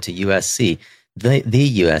was to go to USC, the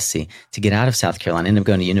USC, to get out of South Carolina. I ended up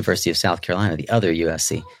going to University of South Carolina, the other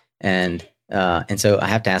USC. And so I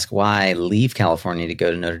have to ask, why leave California to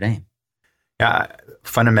go to Notre Dame? Yeah,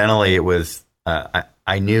 fundamentally, it was,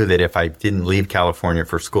 I knew that if I didn't leave California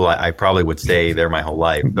for school, I probably would stay there my whole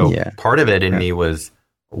life. So part of it in me was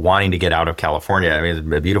wanting to get out of California. I mean, it's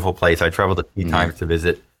a beautiful place. I traveled a few times to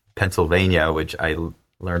visit Pennsylvania, which I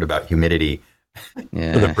learned about humidity for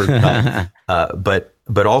the first time.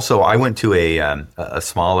 But also, I went to a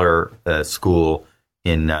smaller school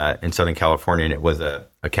in Southern California, and it was a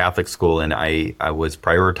Catholic school. And I was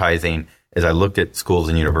prioritizing, as I looked at schools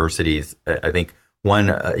and universities, I think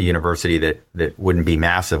one university that wouldn't be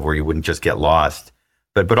massive, where you wouldn't just get lost.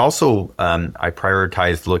 But also, I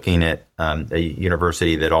prioritized looking at a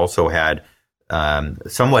university that also had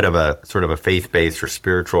somewhat of a sort of a faith-based or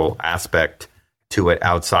spiritual aspect to it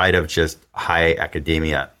outside of just high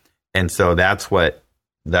academia. And so that's where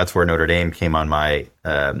Notre Dame came on my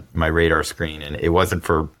radar screen. And it wasn't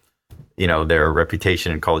for their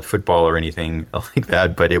reputation in college football or anything like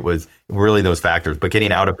that, but it was really those factors. But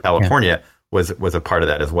getting out of California was a part of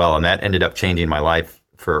that as well, and that ended up changing my life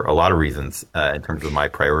for a lot of reasons in terms of my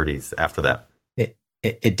priorities after that.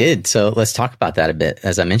 It did. So let's talk about that a bit.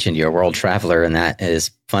 As I mentioned, you're a world traveler, and that is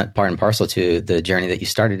part and parcel to the journey that you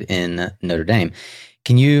started in Notre Dame.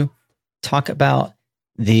 Can you talk about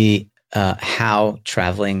the how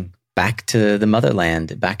traveling back to the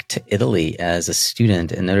motherland, back to Italy as a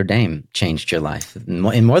student in Notre Dame changed your life in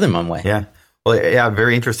more than one way? Yeah. Well, yeah,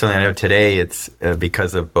 very interesting. I know today it's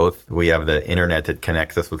because of both, we have the internet that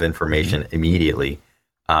connects us with information immediately.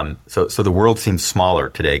 So the world seems smaller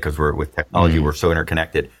today because with technology, we're so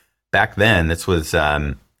interconnected. Back then, this was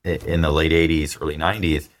in the late 80s, early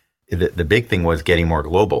 90s, the big thing was getting more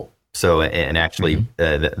global. So, and actually,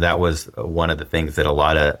 that was one of the things that a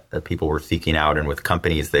lot of people were seeking out. And with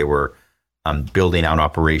companies, they were building out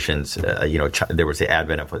operations. There was the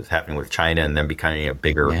advent of what's happening with China and then becoming a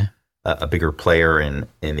bigger player in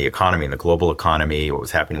the economy, in the global economy, what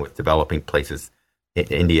was happening with developing places,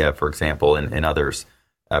 India, for example, and others,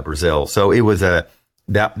 Brazil. So it was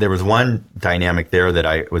there was one dynamic there that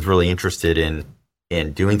I was really interested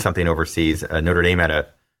in doing something overseas. Notre Dame had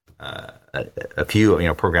a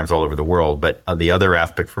few programs all over the world, but the other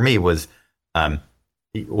aspect for me was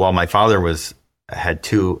while my father had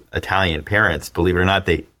two Italian parents, believe it or not,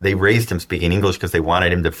 they raised him speaking English because they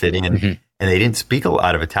wanted him to fit in, and they didn't speak a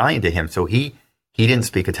lot of Italian to him, so he didn't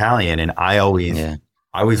speak Italian, and I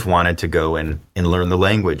always wanted to go and learn the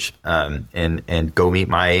language and go meet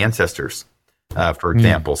my ancestors, for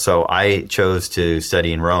example. So I chose to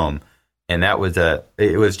study in Rome, and that was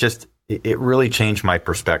it really changed my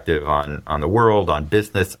perspective on the world, on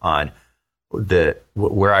business, on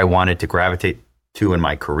where I wanted to gravitate to in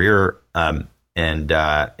my career, and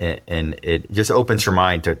it just opens your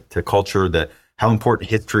mind to culture, how important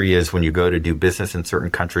history is when you go to do business in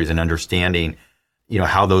certain countries, and understanding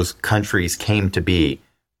how those countries came to be,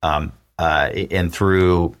 and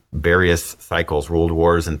through various cycles, world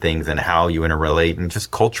wars and things, and how you interrelate, and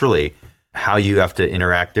just culturally how you have to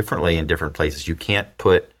interact differently in different places. You can't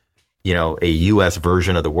put a U.S.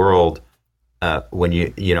 version of the world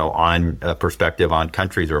when on a perspective on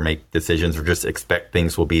countries, or make decisions, or just expect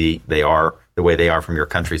things will be the way they are from your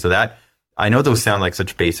country. So that, I know those sound like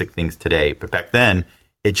such basic things today, but back then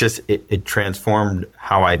it transformed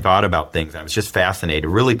how I thought about things. I was just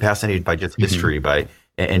really fascinated by just history,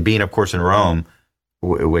 and being, of course, in Rome,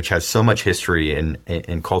 which has so much history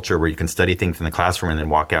and culture, where you can study things in the classroom and then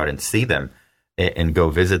walk out and see them and go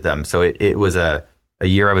visit them. So it was a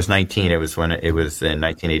year I was 19. It was in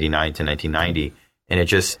 1989 to 1990, and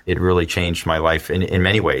it really changed my life in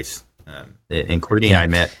many ways, including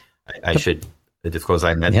I should disclose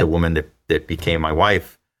I met the woman that became my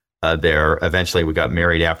wife there. Eventually, we got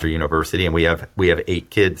married after university, and we have 8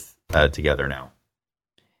 kids together now.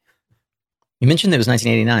 You mentioned it was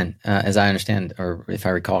 1989, as I understand, or if I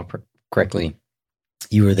recall correctly,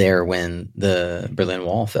 you were there when the Berlin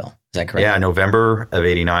Wall fell. Is that correct? Yeah, November of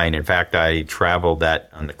 '89. In fact, I traveled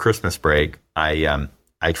on the Christmas break. I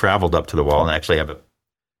traveled up to the wall, and actually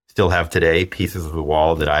still have today pieces of the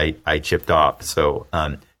wall that I chipped off. So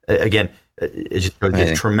again, it just shows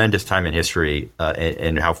a tremendous time in history,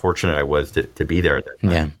 and how fortunate I was to be there at that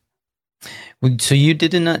time. Yeah. So you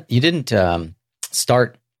didn't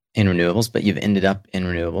start in renewables, but you've ended up in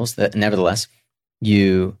renewables. That nevertheless,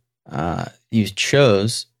 you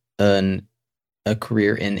chose a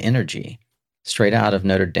career in energy straight out of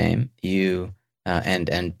Notre Dame. You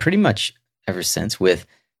and pretty much ever since, with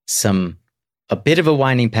a bit of a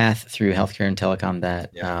winding path through healthcare and telecom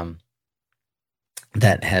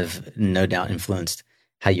that have no doubt influenced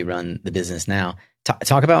how you run the business now.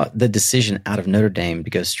 Talk about the decision out of Notre Dame to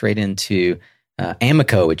go straight into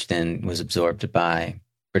Amoco, which then was absorbed by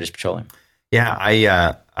British Petroleum. Yeah,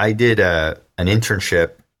 I did an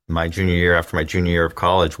internship after my junior year of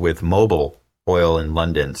college with Mobil Oil in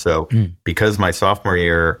London. So because my sophomore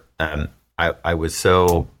year, I was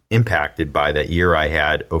so impacted by that year I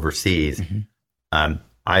had overseas,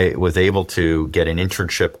 I was able to get an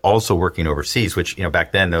internship also working overseas, which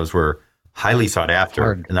back then those were highly sought after.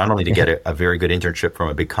 Hard. Not only to get a very good internship from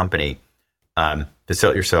a big company, to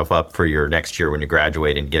set yourself up for your next year when you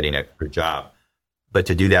graduate and getting a good job, but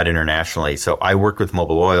to do that internationally. So I worked with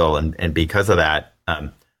Mobil Oil, and because of that,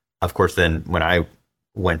 of course, then when I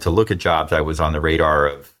went to look at jobs, I was on the radar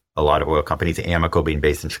of a lot of oil companies. Amoco being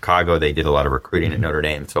based in Chicago, they did a lot of recruiting at Notre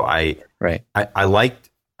Dame. So I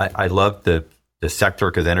loved the sector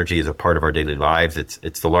because energy is a part of our daily lives.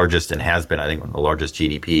 It's the largest, and has been, I think, one of the largest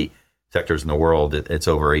GDP sectors in the world. It's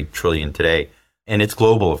over $8 trillion today, and it's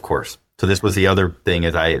global, of course. So this was the other thing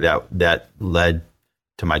that led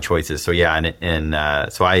to my choices. So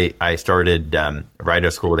so I started right out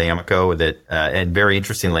of school with Amoco, and very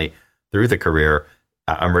interestingly, through the career,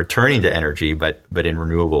 I'm returning to energy, but in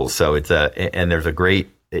renewables. So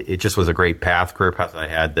it just was a great career path that I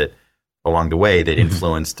had that along the way that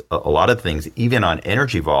influenced a lot of things, even on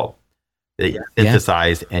Energy Vault, that you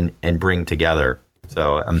synthesize and bring together.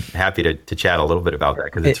 So I'm happy to chat a little bit about that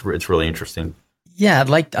because it's really interesting. Yeah, I'd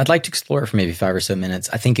like to explore it for maybe 5 or so minutes.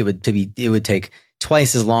 I think it would take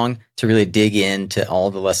twice as long to really dig into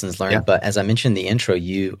all the lessons learned. Yeah. But as I mentioned in the intro,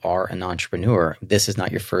 you are an entrepreneur. This is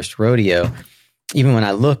not your first rodeo. Even when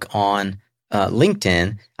I look on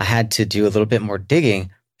LinkedIn, I had to do a little bit more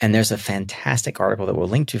digging. And there's a fantastic article that we'll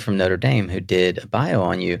link to from Notre Dame who did a bio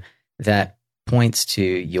on you that points to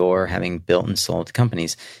your having built and sold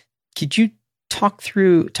companies. Could you talk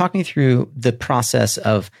me through the process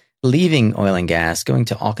of leaving oil and gas, going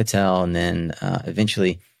to Alcatel, and then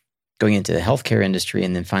eventually going into the healthcare industry,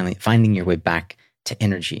 and then finally finding your way back to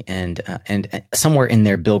energy? And somewhere in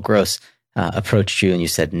there, Bill Gross approached you and you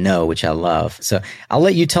said no, which I love. So I'll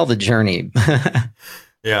let you tell the journey.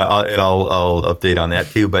 Yeah, I'll update on that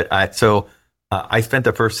too. But I spent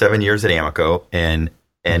the first 7 years at Amoco, and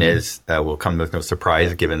as will come with no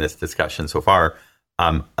surprise given this discussion so far,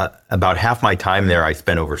 about half my time there I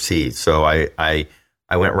spent overseas. So I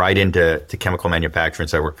went right into chemical manufacturing.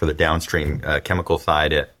 So I worked for the downstream chemical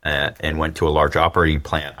side and went to a large operating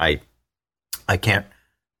plant.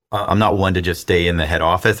 I'm not one to just stay in the head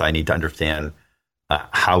office. I need to understand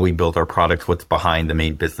how we build our products, what's behind the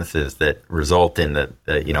main businesses that result in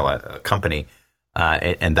a company,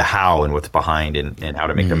 and the how and what's behind and how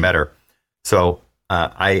to make them better. So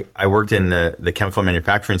I worked in the chemical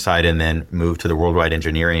manufacturing side and then moved to the worldwide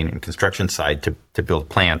engineering and construction side to build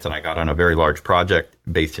plants. And I got on a very large project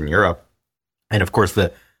based in Europe. And of course,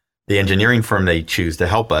 the engineering firm they choose to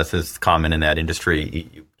help us is common in that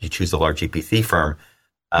industry. You choose a large EPC firm,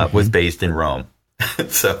 was based in Rome.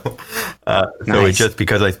 So it's just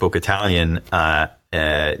because I spoke Italian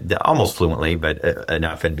almost fluently, but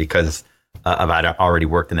enough, and because I'd already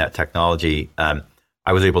worked in that technology,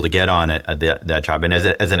 I was able to get on that job. And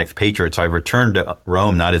as an expatriate, so I returned to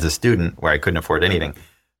Rome not as a student where I couldn't afford anything,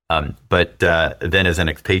 but then as an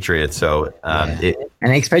expatriate. So and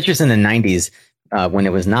expatriates in the 90s, when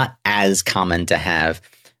it was not as common to have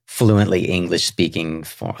fluently English-speaking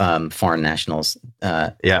foreign nationals.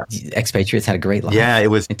 Expatriates had a great life. Yeah,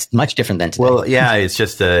 it's much different than today. Well, yeah, it's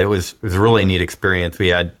just it was a really neat experience. We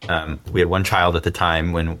had one child at the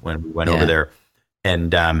time when we went over there,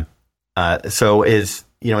 and so is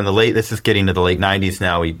in this is getting to the late 90s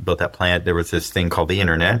now. We built that plant. There was this thing called the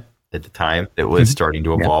internet at the time that was starting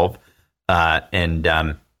to evolve, and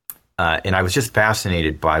I was just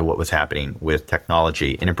fascinated by what was happening with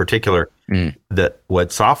technology, and in particular,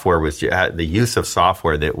 what software was, the use of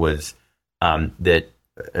software that was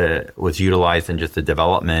utilized in just the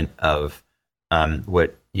development of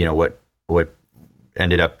what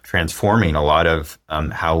ended up transforming a lot of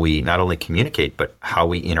how we not only communicate but how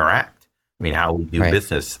we interact. I mean, how we do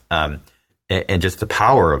business, and just the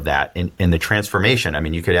power of that and the transformation. I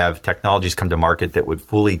mean, you could have technologies come to market that would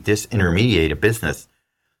fully disintermediate a business.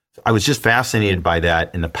 I was just fascinated by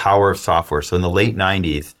that and the power of software. So in the late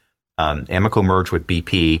 90s, Amoco merged with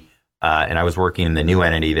BP, and I was working in the new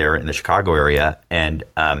entity there in the Chicago area. And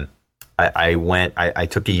I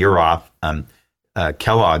took a year off.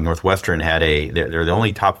 Kellogg Northwestern they're the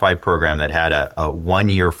only top 5 program that had a 1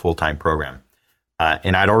 year full-time program.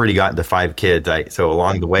 And I'd already gotten to 5 kids. So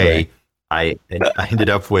along the way, I ended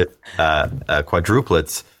up with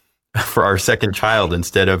quadruplets for our second child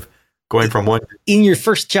instead of going from one. In your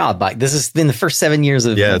first job, Mike, this has been the first 7 years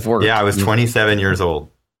of work. Yeah, I was 27 years old.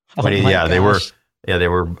 They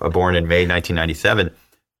were born in May 1997,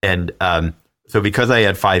 and so because I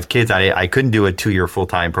had 5 kids, I couldn't do a 2-year full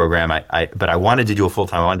time program. But I wanted to do a full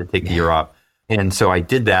time. I wanted to take the year off, and so I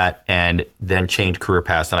did that, and then changed career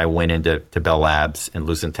paths, and I went into Bell Labs and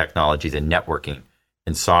Lucent Technologies and networking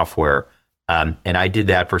and software, and I did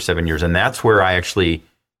that for 7 years, and that's where I actually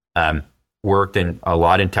worked a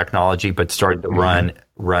lot in technology, but started to run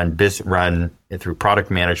through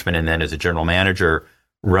product management, and then as a general manager,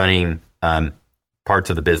 running parts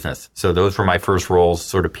of the business. So those were my first roles,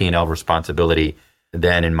 sort of P&L responsibility.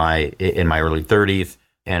 Then in my early 30s,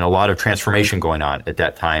 and a lot of transformation going on at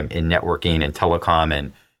that time in networking and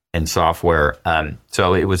telecom and software.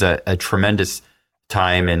 So it was a tremendous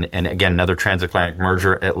time, and again another transatlantic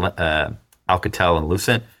merger at Alcatel and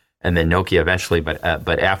Lucent, and then Nokia eventually. But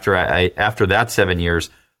after that 7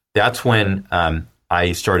 years, that's when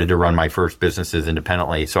I started to run my first businesses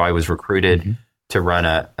independently. So I was recruited to run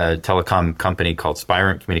a telecom company called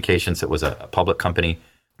Spirent Communications. It was a public company,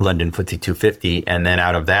 London FTSE 250. And then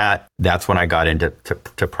out of that's when I got into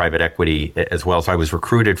private equity as well. So I was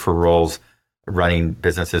recruited for roles running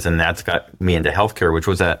businesses, and that's got me into healthcare, which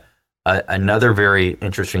was another very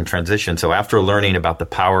interesting transition. So after learning about the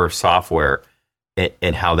power of software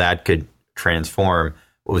and how that could transform,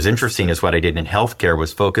 what was interesting is what I did in healthcare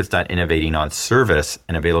was focused on innovating on service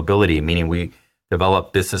and availability, meaning we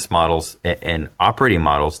developed business models and operating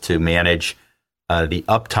models to manage the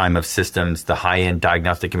uptime of systems, the high-end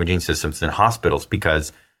diagnostic imaging systems in hospitals,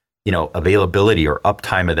 because availability or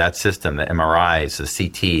uptime of that system, the MRIs, the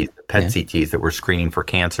CTs, the PET CTs that were screening for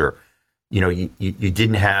cancer, you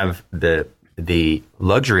didn't have the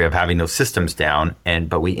luxury of having those systems down,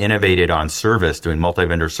 but we innovated on service, doing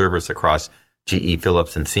multi-vendor service across GE,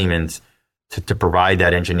 Philips, and Siemens to provide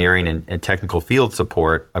that engineering and technical field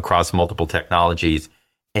support across multiple technologies,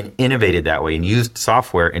 and innovated that way and used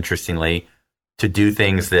software, interestingly, to do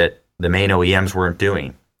things that the main OEMs weren't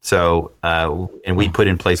doing. So, and we put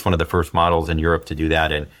in place one of the first models in Europe to do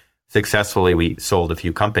that, and successfully we sold a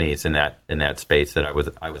few companies in that space that I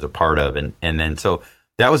was a part of, and then so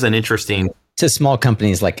that was an interesting to small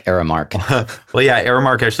companies like Aramark. Well, yeah,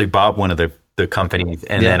 Aramark actually bought one of the companies,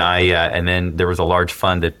 and then and then there was a large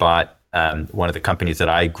fund that bought one of the companies that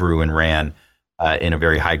I grew and ran in a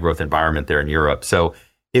very high growth environment there in Europe. So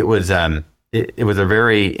it was it was a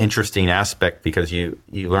very interesting aspect because you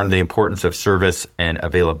learned the importance of service and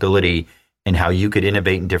availability and how you could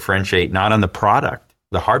innovate and differentiate not on the product,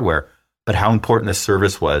 the hardware, but how important the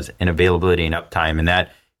service was and availability and uptime. And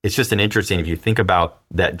that it's just an interesting, if you think about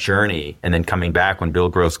that journey and then coming back when Bill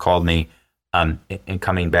Gross called me and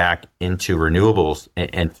coming back into renewables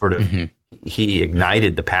and sort of he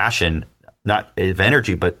ignited the passion, not of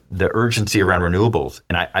energy, but the urgency around renewables.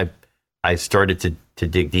 And I started to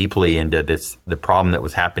dig deeply into the problem that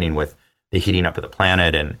was happening with the heating up of the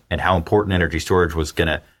planet and how important energy storage was going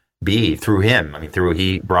to be through him. I mean,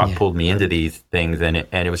 pulled me into these things. And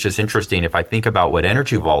it was just interesting. If I think about what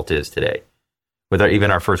Energy Vault is today, with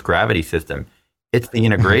even our first gravity system, it's the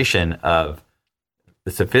integration of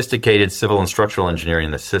the sophisticated civil and structural engineering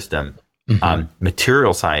in the system,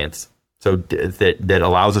 material science, so that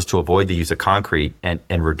allows us to avoid the use of concrete and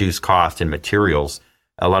reduce cost in materials.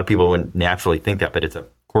 A lot of people wouldn't naturally think that, but it's a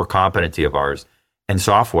core competency of ours, and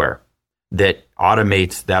software that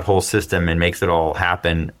automates that whole system and makes it all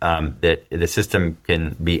happen, that the system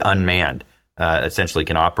can be unmanned, essentially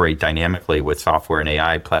can operate dynamically with software and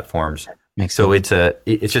AI platforms. So it's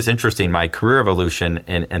just interesting, my career evolution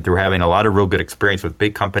and through having a lot of real good experience with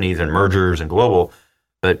big companies and mergers and global,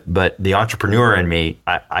 but the entrepreneur in me,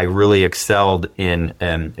 I really excelled in,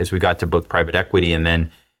 as we got to both private equity and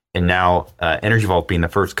now Energy Vault being the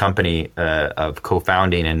first company of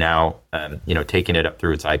co-founding and now taking it up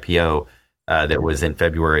through its IPO that was in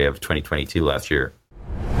February of 2022 last year.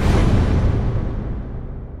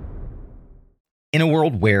 In a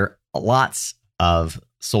world where lots of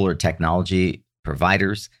solar technology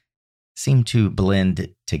providers seem to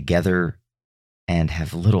blend together and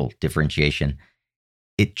have little differentiation,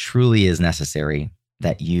 it truly is necessary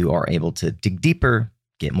that you are able to dig deeper,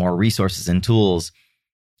 get more resources and tools,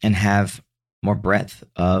 and have more breadth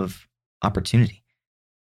of opportunity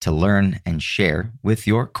to learn and share with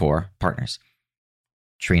your core partners.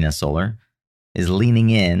 Trina Solar is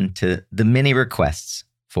leaning in to the many requests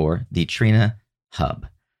for the Trina Hub,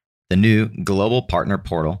 the new global partner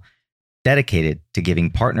portal dedicated to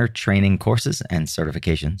giving partner training courses and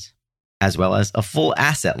certifications, as well as a full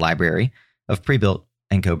asset library of pre-built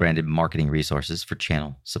and co-branded marketing resources for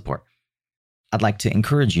channel support. I'd like to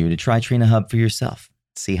encourage you to try Trina Hub for yourself.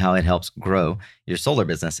 See how it helps grow your solar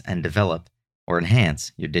business and develop or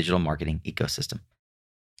enhance your digital marketing ecosystem.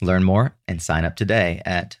 Learn more and sign up today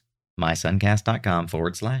at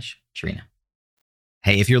mysuncast.com/Trina.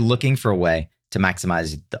 Hey, if you're looking for a way to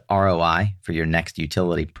maximize the ROI for your next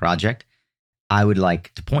utility project, I would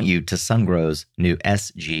like to point you to SunGrow's new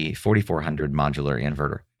SG4400 modular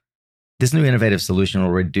inverter. This new innovative solution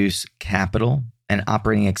will reduce capital and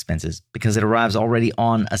operating expenses because it arrives already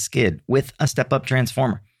on a skid with a step-up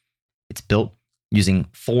transformer. It's built using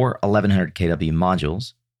 4 1100 kW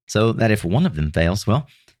modules so that if one of them fails, well,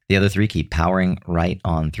 the other 3 keep powering right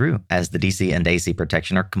on through, as the DC and AC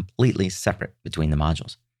protection are completely separate between the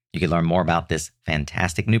modules. You can learn more about this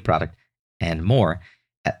fantastic new product and more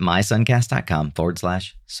at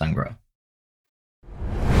mysuncast.com/sungrow.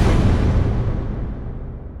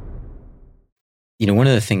 One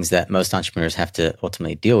of the things that most entrepreneurs have to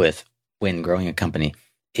ultimately deal with when growing a company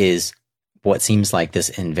is what seems like this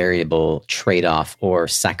invariable trade-off or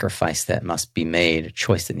sacrifice that must be made, a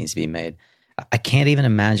choice that needs to be made. I can't even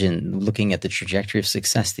imagine, looking at the trajectory of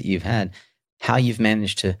success that you've had, how you've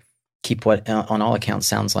managed to keep what on all accounts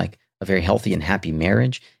sounds like a very healthy and happy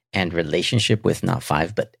marriage and relationship with not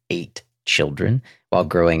 5, but 8 children while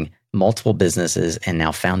growing multiple businesses and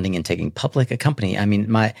now founding and taking public a company. I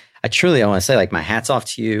mean, I want to say, like, my hat's off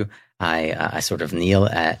to you. I sort of kneel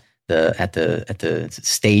at the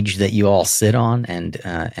stage that you all sit on, and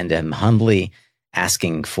am humbly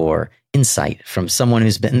asking for insight from someone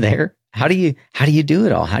who's been there. How do you do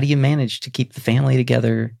it all? How do you manage to keep the family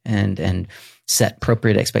together and set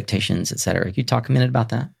appropriate expectations, et cetera? Can you talk a minute about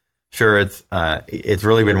that? Sure. It's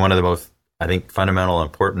really been one of the most, I think, fundamental,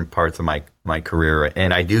 important parts of my career.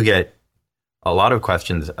 And I do get a lot of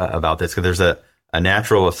questions about this, because there's a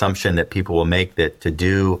natural assumption that people will make that to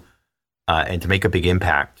do and to make a big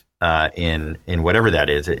impact in whatever that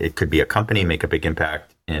is. It could be a company, make a big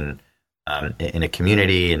impact in a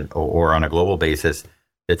community or on a global basis,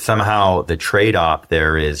 that somehow the trade-off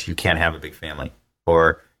there is you can't have a big family,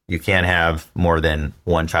 or you can't have more than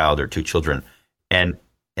one child or two children. And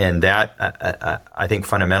that, I think,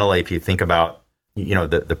 fundamentally, if you think about,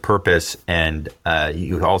 the purpose, and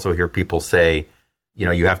you also hear people say,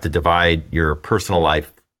 you have to divide your personal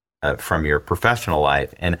life from your professional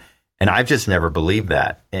life. And I've just never believed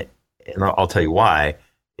that. And I'll tell you why,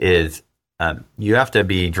 is you have to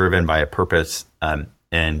be driven by a purpose.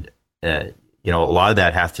 And a lot of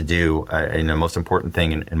that has to do, and the most important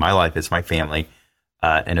thing in my life is my family.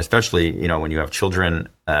 And especially, when you have children,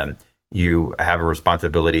 you have a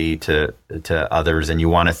responsibility to others, and you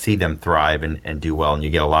want to see them thrive and do well. And you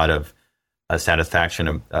get a lot of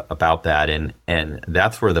satisfaction about that. And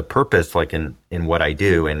that's where the purpose, like in what I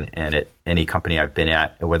do, and at any company I've been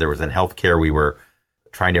at, whether it was in healthcare, we were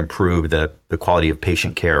trying to improve the quality of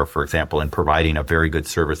patient care, for example, and providing a very good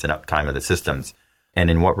service and uptime of the systems. And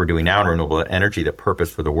in what we're doing now in renewable energy, the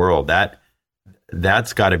purpose for the world,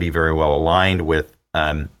 that's got to be very well aligned with,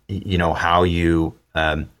 how you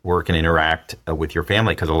work and interact with your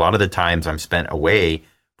family. Because a lot of the times I'm spent away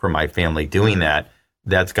from my family doing that.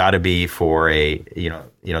 That's got to be for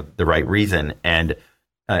the right reason. And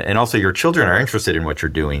also your children are interested in what you're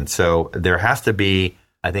doing. So there has to be,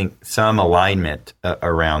 I think, some alignment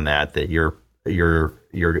around that you're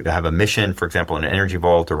have a mission, for example, in Energy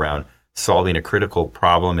Vault, around solving a critical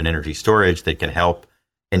problem in energy storage that can help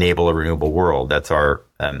enable a renewable world. That's our,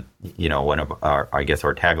 one of our, I guess,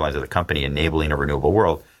 our taglines of the company, enabling a renewable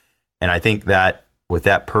world. And I think that with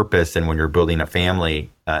that purpose, and when you're building a family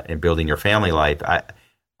and building your family life,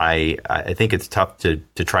 I think it's tough to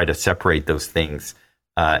try to separate those things,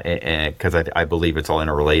 because I believe it's all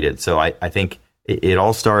interrelated. So I think it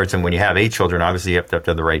all starts, and when you have 8 children, obviously you have to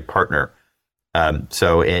have the right partner.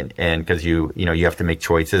 So because you have to make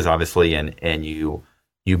choices, obviously, and you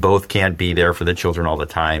both can't be there for the children all the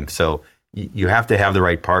time. So you have to have the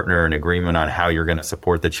right partner and agreement on how you're going to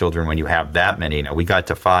support the children when you have that many. Now, we got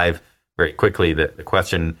to 5 very quickly. The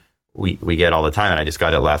question we get all the time, and I just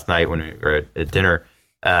got it last night when we were at dinner,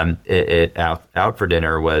 out for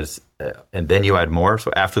dinner, was, and then you had more.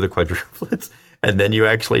 So after the quadruplets, and then you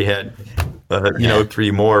actually had,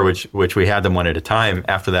 3 more, which we had them one at a time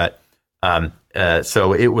after that.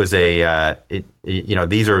 So it was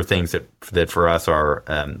these are things that for us are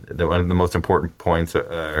one of the most important points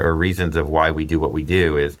or reasons of why we do what we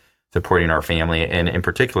do, is supporting our family, and in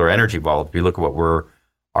particular Energy Vault. If you look at what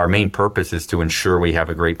our main purpose is, to ensure we have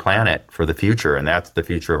a great planet for the future, and that's the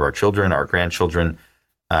future of our children, our grandchildren,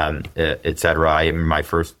 et cetera. My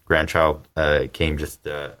first grandchild came just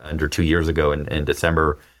under 2 years ago in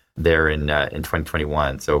December there in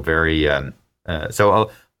 2021. So very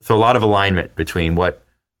so a lot of alignment between what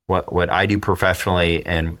I do professionally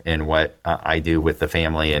and what I do with the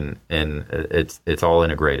family, and it's all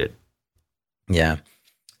integrated. Yeah.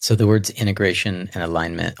 So the words integration and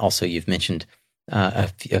alignment. Also, you've mentioned a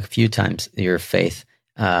few times your faith.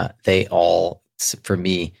 They all, for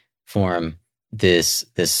me, form this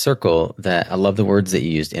circle that I love. The words that you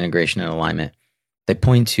used, integration and alignment. They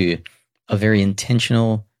point to a very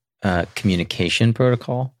intentional communication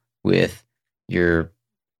protocol with your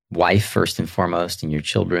wife first and foremost, and your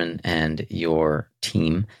children and your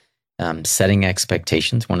team, setting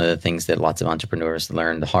expectations. One of the things that lots of entrepreneurs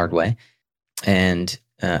learn the hard way, and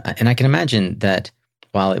I can imagine that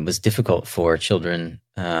while it was difficult for children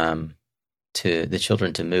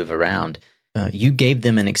to move around, you gave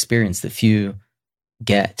them an experience that few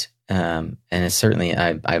get, and it's certainly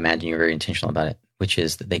I imagine you're very intentional about it, which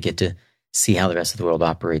is that they get to see how the rest of the world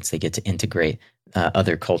operates. They get to integrate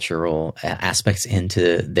other cultural aspects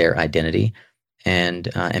into their identity, and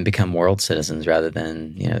become world citizens rather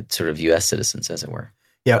than sort of U.S. citizens, as it were.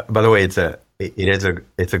 Yeah. By the way, it's a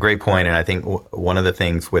great point, and I think one of the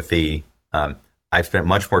things with the I've spent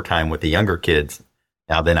much more time with the younger kids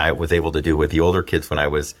now than I was able to do with the older kids when I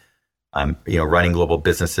was running global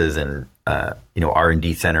businesses and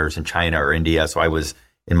R&D centers in China or India. So I was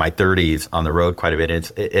in my 30s on the road quite a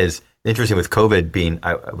bit. It's interesting with COVID being,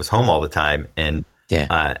 I was home all the time, and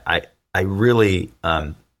I really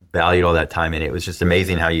valued all that time. And it was just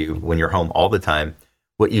amazing how when you're home all the time,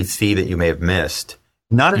 what you see that you may have missed.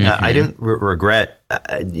 I didn't regret,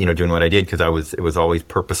 doing what I did, because it was always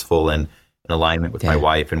purposeful and in alignment with my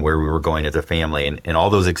wife and where we were going as a family. And all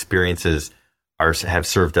those experiences have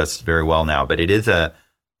served us very well now. But it is a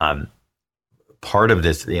part of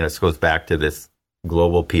this, this goes back to this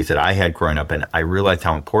global piece that I had growing up. And I realized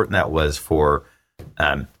how important that was for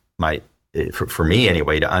for me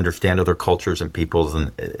anyway, to understand other cultures and peoples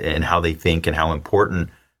and how they think, and how important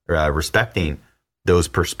respecting those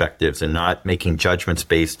perspectives and not making judgments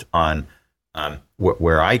based on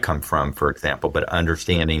where I come from, for example, but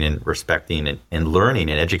understanding and respecting and learning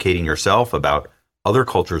and educating yourself about other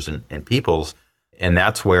cultures and peoples. And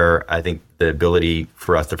that's where I think the ability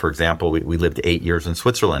for us to, for example, we lived 8 years in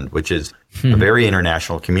Switzerland, which is a very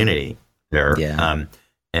international community there. Yeah.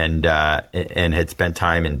 And had spent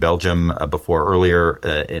time in Belgium earlier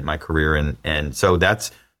in my career. And so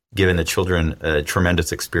that's given the children a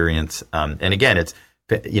tremendous experience. And again, it's,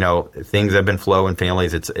 things ebb and flow in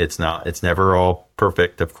families. It's never all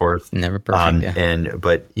perfect, of course. Never perfect.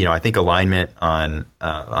 But I think alignment on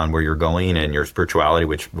where you're going and your spirituality,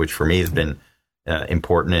 which for me has been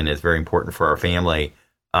important and is very important for our family.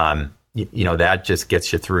 That just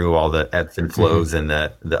gets you through all the ebbs and flows and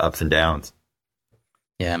the ups and downs.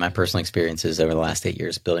 Yeah, my personal experiences over the last 8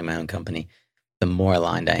 years building my own company, the more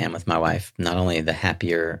aligned I am with my wife, not only the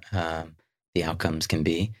happier the outcomes can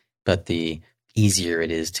be, but the easier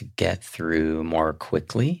it is to get through more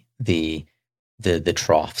quickly the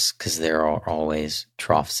troughs, because there are always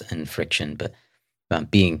troughs and friction.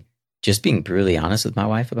 But being brutally honest with my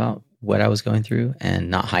wife about what I was going through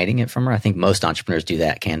and not hiding it from her. I think most entrepreneurs do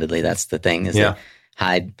that candidly. That's the thing, is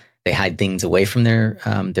they hide things away from their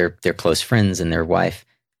close friends and their wife.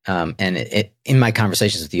 And in my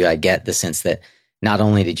conversations with you, I get the sense that not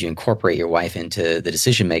only did you incorporate your wife into the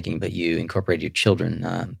decision making, but you incorporated your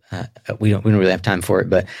children. We don't really have time for it,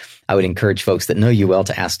 but I would encourage folks that know you well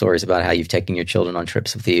to ask stories about how you've taken your children on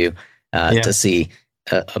trips with you to see,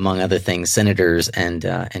 among other things, senators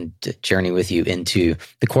and journey with you into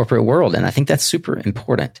the corporate world. And I think that's super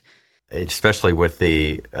important, especially with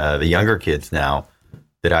the younger kids now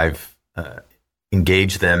that I've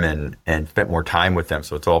engaged them and spent more time with them.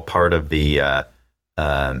 So it's all part of the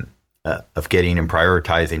of getting and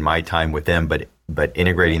prioritizing my time with them, but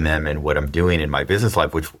integrating them in what I'm doing in my business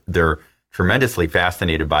life, which they're tremendously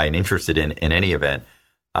fascinated by and interested in any event.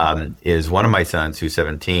 Is one of my sons, who's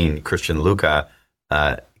 17, Christian Luca,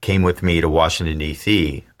 came with me to Washington,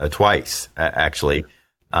 D.C. Twice, actually.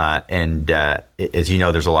 And as you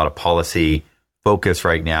know, there's a lot of policy focus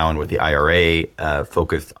right now, and with the IRA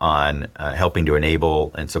focused on helping to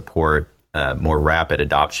enable and support more rapid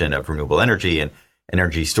adoption of renewable energy, and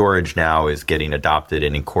energy storage now is getting adopted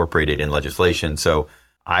and incorporated in legislation. So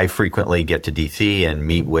I frequently get to DC and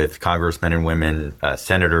meet with congressmen and women,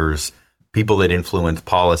 senators, people that influence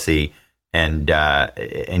policy, and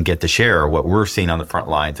get to share what we're seeing on the front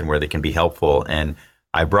lines and where they can be helpful. And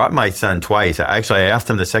I brought my son twice. Actually, I asked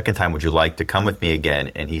him the second time, would you like to come with me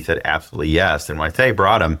again? And he said, absolutely yes. And when I say I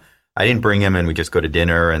brought him, I didn't bring him and we just go to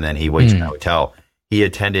dinner and then he waits in the hotel. He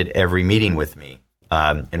attended every meeting with me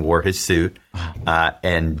and wore his suit. That's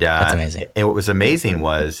amazing. And what was amazing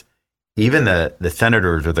was even the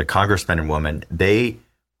senators or the congressmen and women, they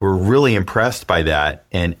were really impressed by that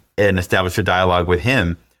and established a dialogue with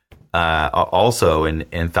him also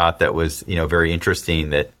and thought that was very interesting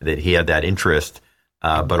that he had that interest.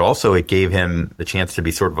 But also it gave him the chance to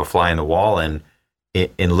be sort of a fly on the wall and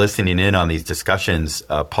in listening in on these discussions,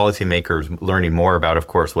 policymakers learning more about, of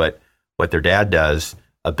course, what their dad does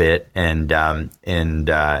a bit and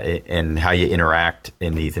how you interact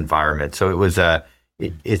in these environments. So it was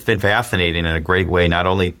it's been fascinating in a great way, not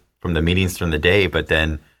only from the meetings during the day, but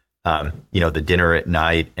then the dinner at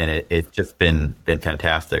night, and it's just been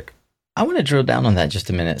fantastic. I want to drill down on that just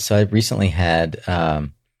a minute. So I recently had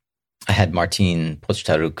I had Martin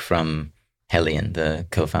Pochtaruk from Helion, the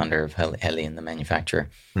co-founder of Helion, the manufacturer,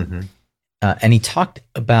 and he talked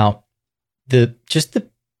about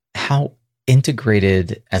how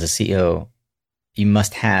integrated as a CEO you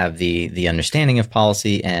must have the understanding of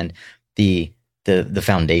policy and the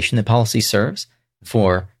foundation that policy serves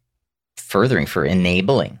for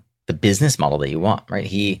enabling the business model that you want. Right?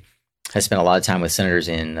 He has spent a lot of time with senators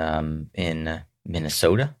in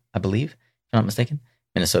Minnesota, I believe, if I'm not mistaken.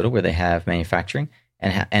 Minnesota, where they have manufacturing,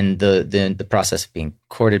 and the process of being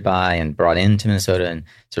courted by and brought into Minnesota and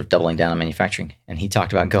sort of doubling down on manufacturing. And he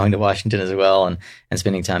talked about going to Washington as well and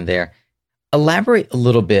spending time there. Elaborate a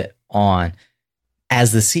little bit on,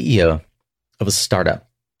 as the CEO of a startup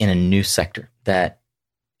in a new sector that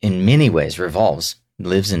in many ways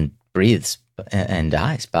lives and breathes and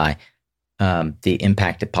dies by the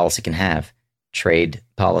impact that policy can have, trade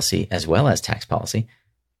policy as well as tax policy.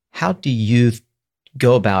 How do you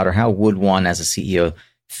go about, or how would one as a CEO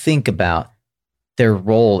think about their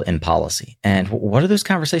role in policy? And what do those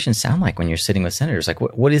conversations sound like when you're sitting with senators? Like,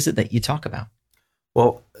 what is it that you talk about?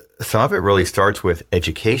 Well, some of it really starts with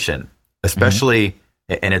education, especially,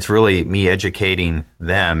 and it's really me educating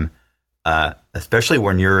them, especially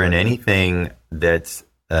when you're in anything that's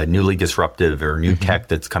newly disruptive or new tech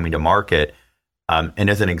that's coming to market. And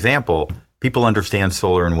as an example, people understand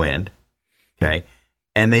solar and wind, okay?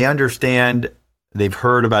 And they understand, they've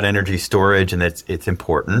heard about energy storage and that it's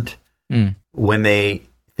important. When they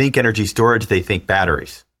think energy storage, they think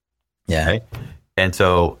batteries. Yeah. Okay? And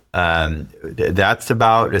so that's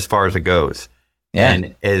about as far as it goes. Yeah.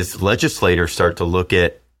 And as legislators start to look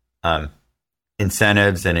at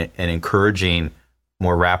incentives and encouraging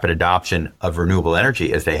more rapid adoption of renewable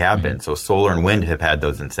energy, as they have been. So solar and wind have had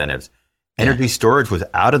those incentives. Energy storage was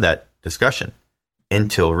out of that discussion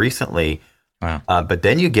until recently. Wow. But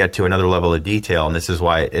then you get to another level of detail, and this is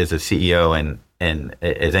why, as a CEO and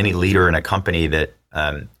as any leader in a company that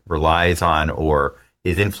relies on or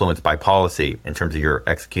is influenced by policy in terms of your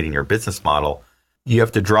executing your business model, you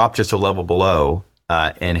have to drop just a level below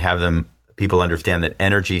and have people understand that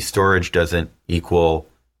energy storage doesn't equal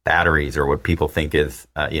batteries, or what people think is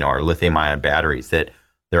our lithium-ion batteries. That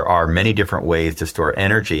there are many different ways to store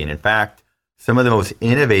energy, and in fact, some of the most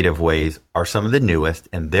innovative ways are some of the newest,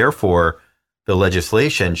 and therefore the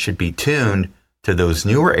legislation should be tuned to those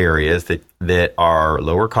newer areas that are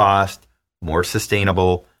lower cost, more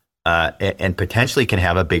sustainable, and potentially can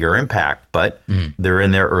have a bigger impact, but they're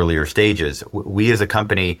in their earlier stages. We as a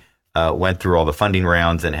company went through all the funding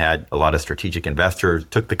rounds and had a lot of strategic investors,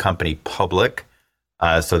 took the company public.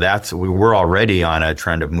 So we were already on a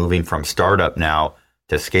trend of moving from startup now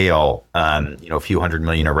to scale, a few $100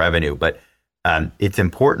 million of revenue. But it's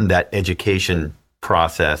important, that education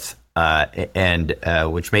process, and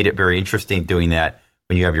which made it very interesting doing that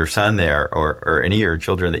when you have your son there or any of your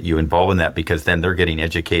children that you involve in that, because then they're getting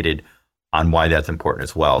educated on why that's important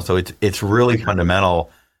as well. So it's really fundamental.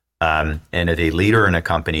 And as a leader in a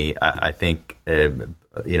company, I think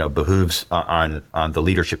behooves on the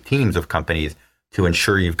leadership teams of companies to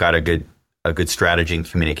ensure you've got a good strategy and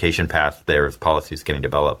communication path there as policy is getting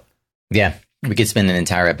developed. Yeah, we could spend an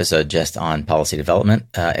entire episode just on policy development.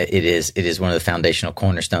 It is one of the foundational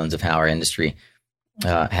cornerstones of how our industry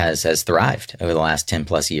has thrived over the last 10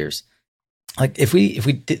 plus years. Like if we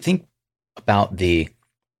think about the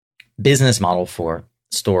business model for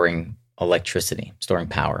storing electricity, storing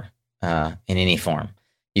power in any form,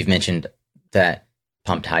 you've mentioned that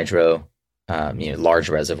pumped hydro, large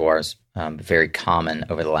reservoirs, very common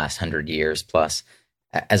over the last 100 years plus,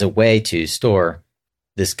 as a way to store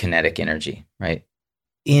this kinetic energy, right?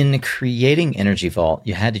 In creating Energy Vault,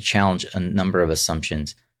 you had to challenge a number of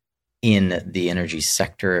assumptions in the energy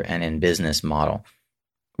sector and in business model.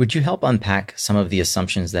 Would you help unpack some of the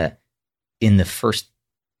assumptions that in the first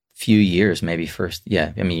few years,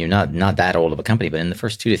 you're not that old of a company, but in the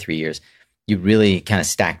first 2 to 3 years, you really kind of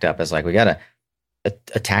stacked up as like, we got to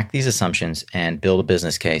attack these assumptions and build a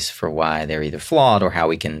business case for why they're either flawed or how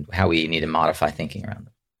we need to modify thinking around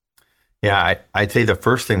them? Yeah, I'd say the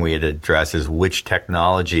first thing we had to address is which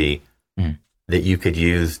technology that you could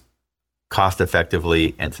use cost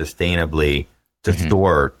effectively and sustainably to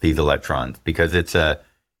store these electrons, because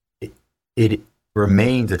it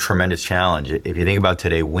remains a tremendous challenge. If you think about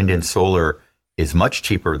today, wind and solar is much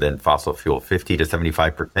cheaper than fossil fuel, 50 to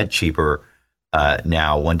 75% cheaper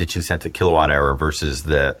now, 1 to 2 cents a kilowatt hour versus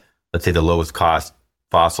let's say the lowest cost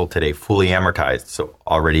fossil today, fully amortized. So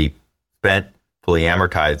already spent, fully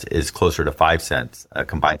amortized is closer to 5 cents,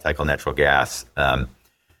 combined cycle natural gas.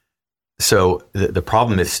 So the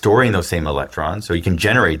problem is storing those same electrons. So you can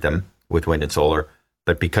generate them with wind and solar,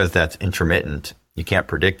 but because that's intermittent, you can't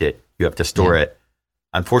predict it. You have to store it.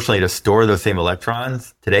 Unfortunately, to store those same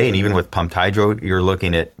electrons today, and even with pumped hydro, you're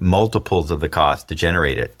looking at multiples of the cost to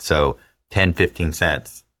generate it. So 10, 15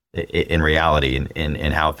 cents in reality,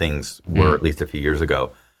 in how things were at least a few years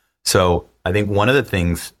ago. So I think one of the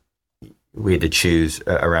things we had to choose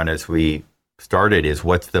around as we started is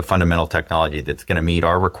what's the fundamental technology that's going to meet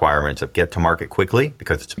our requirements of get to market quickly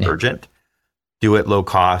because it's urgent, do it low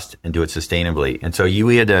cost, and do it sustainably. And so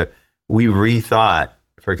we rethought,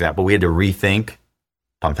 for example, we had to rethink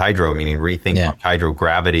pumped hydro, meaning rethink pumped hydro.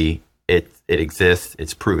 Gravity, it exists.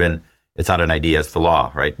 It's proven. It's not an idea. It's the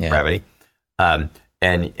law, right? Yeah. Gravity. And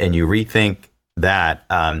you rethink that,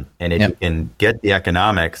 and if you can get the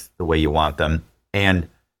economics the way you want them and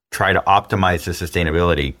try to optimize the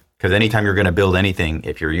sustainability, because anytime you're going to build anything,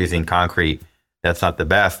 if you're using concrete, that's not the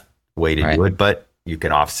best way to do it, but you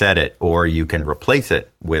can offset it, or you can replace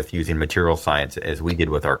it with using material science, as we did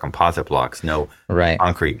with our composite blocks. No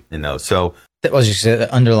concrete in those. So that was just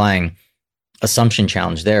the underlying assumption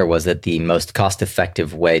challenge there, was that the most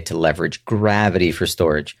cost-effective way to leverage gravity for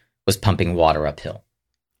storage was pumping water uphill.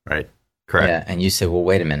 Right. Correct. Yeah. And you said, well,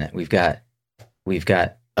 wait a minute, we've got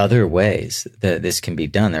other ways that this can be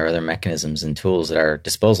done. There are other mechanisms and tools at our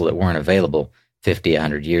disposal that weren't available 50,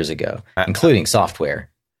 100 years ago, including software.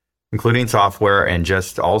 And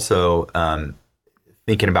just also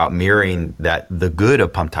thinking about mirroring that, the good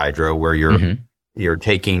of pumped hydro, where you're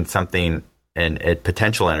taking something and at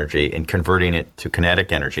potential energy and converting it to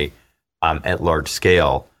kinetic energy at large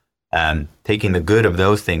scale, taking the good of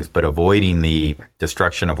those things, but avoiding the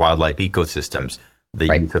destruction of wildlife ecosystems,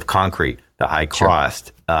 the use of concrete, the high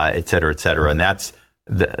cost, et cetera, et cetera. And that's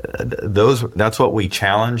what we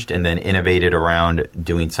challenged and then innovated around,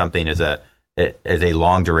 doing something as a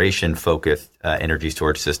long duration focused energy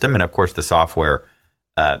storage system. And of course, the software,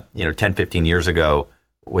 10, 15 years ago,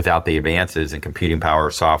 without the advances in computing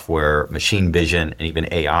power, software, machine vision, and even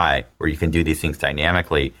AI, where you can do these things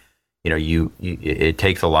dynamically, it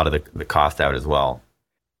takes a lot of the cost out as well.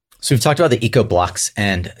 So we've talked about the eco blocks,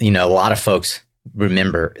 and a lot of folks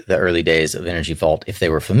remember the early days of Energy Vault, if they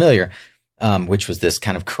were familiar, which was this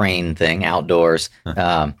kind of crane thing outdoors.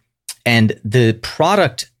 And the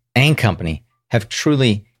product and company have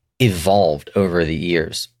truly evolved over the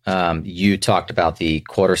years. You talked about the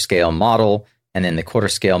quarter scale model, and then the quarter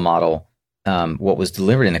scale model, what was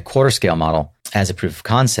delivered in the quarter scale model as a proof of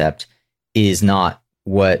concept is not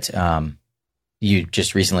what you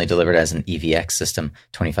just recently delivered as an EVX system,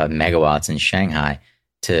 25 megawatts in Shanghai,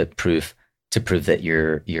 to prove that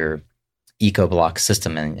your EcoBlock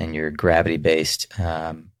system and your gravity-based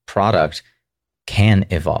product can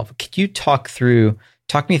evolve. Could you talk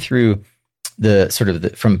me through the sort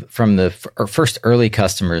of from the first early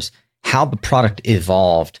customers, how the product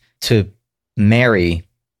evolved to marry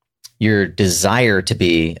your desire to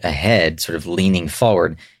be ahead, sort of leaning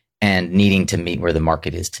forward, and needing to meet where the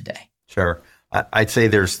market is today? Sure. I'd say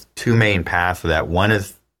there's two main paths for that. One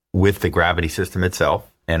is with the gravity system itself,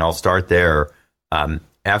 and I'll start there.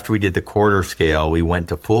 After we did the quarter scale, we went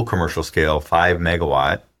to full commercial scale, 5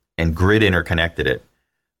 megawatt, and grid interconnected it.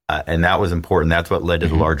 And that was important. That's what led to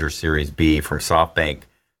the larger Series B from SoftBank.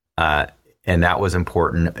 And that was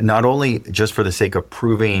important, not only just for the sake of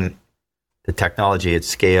proving the technology at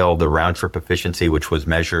scale, the round trip efficiency, which was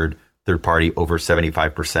measured third party over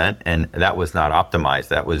 75%. And that was not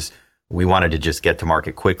optimized. We wanted to just get to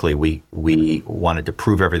market quickly. We wanted to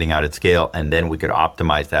prove everything out at scale, and then we could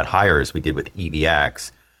optimize that higher, as we did with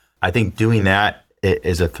EVX. I think doing that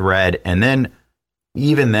is a thread. And then,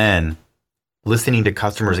 even then, listening to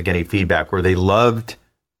customers and getting feedback where they loved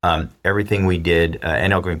everything we did.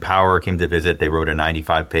 NL Green Power came to visit. They wrote a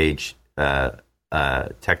 95-page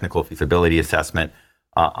technical feasibility assessment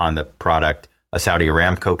on the product. Saudi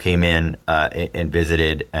Aramco came in and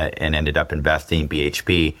visited and ended up investing.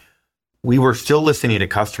 BHP. We were still listening to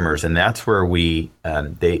customers, and that's where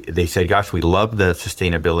they said, "Gosh, we love the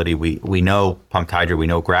sustainability. We know pumped hydro, we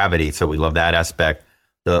know gravity, so we love that aspect.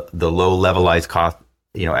 The low levelized cost,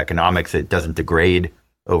 economics. It doesn't degrade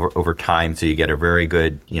over time, so you get a very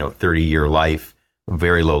good 30-year life,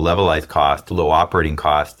 very low levelized cost, low operating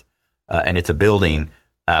cost, and it's a building.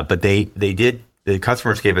 But the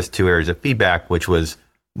customers gave us two areas of feedback, which was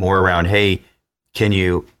more around, hey, can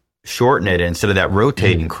you shorten it instead of that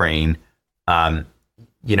rotating crane?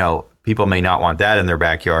 People may not want that in their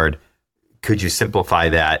backyard. Could you simplify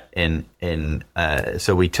that?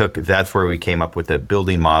 So that's where we came up with the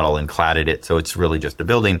building model and cladded it. So it's really just a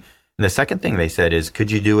building. And the second thing they said is,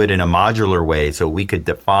 could you do it in a modular way? So we could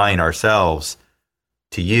define ourselves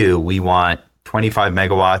to you. We want 25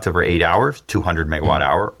 megawatts over 8 hours, 200 megawatt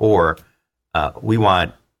hour, or we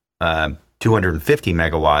want 250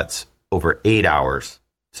 megawatts over 8 hours.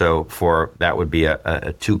 So that would be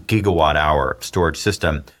a 2 gigawatt hour storage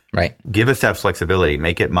system. Right. Give us that flexibility,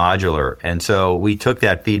 make it modular. And so we took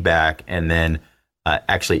that feedback and then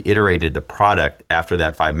actually iterated the product after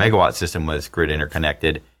that 5 megawatt system was grid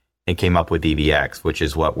interconnected and came up with EVX, which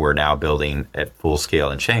is what we're now building at full scale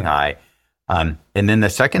in Shanghai. And then the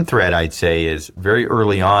second thread, I'd say, is very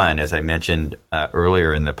early on, as I mentioned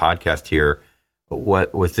earlier in the podcast here,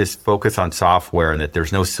 what was this focus on software and that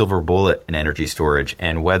there's no silver bullet in energy storage,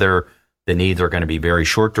 and whether the needs are going to be very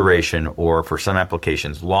short duration or for some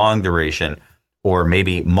applications long duration or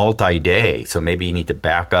maybe multi-day. So maybe you need to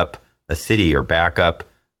back up a city or back up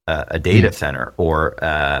a data center or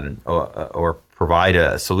provide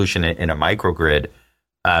a solution in a microgrid.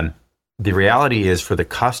 The reality is for the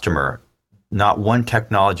customer, not one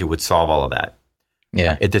technology would solve all of that.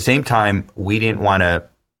 Yeah. At the same time, we didn't want to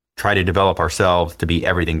try to develop ourselves to be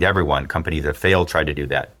everything to everyone. Companies that failed tried to do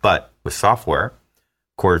that. But with software,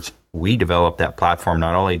 of course, we developed that platform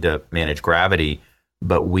not only to manage gravity,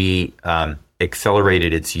 but we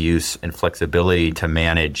accelerated its use and flexibility to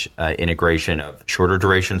manage integration of shorter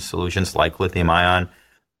duration solutions like lithium ion.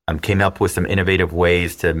 Came up with some innovative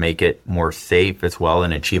ways to make it more safe as well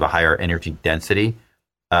and achieve a higher energy density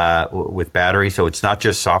with batteries. So it's not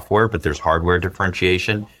just software, but there's hardware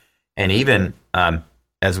differentiation. And even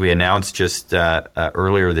as we announced just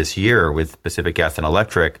earlier this year with Pacific Gas and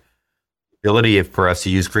Electric, ability for us to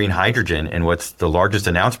use green hydrogen in what's the largest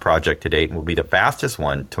announced project to date and will be the fastest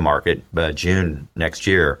one to market June next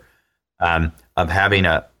year, of having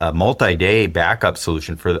a multi-day backup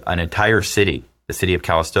solution for an entire city, the city of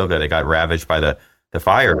Calistoga that got ravaged by the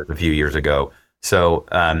fire a few years ago. So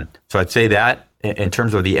I'd say that in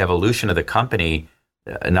terms of the evolution of the company,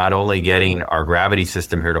 not only getting our gravity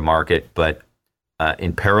system here to market, but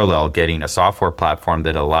in parallel, getting a software platform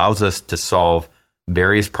that allows us to solve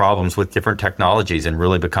various problems with different technologies and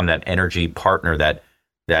really become that energy partner,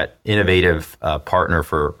 that innovative partner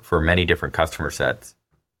for many different customer sets.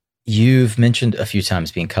 You've mentioned a few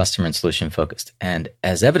times being customer and solution focused. And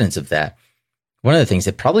as evidence of that, one of the things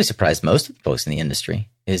that probably surprised most of the folks in the industry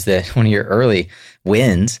is that one of your early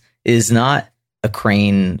wins is not a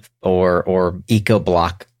crane or eco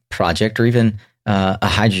block project or even a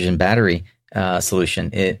hydrogen battery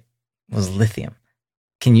solution. It was lithium.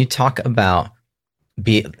 Can you talk about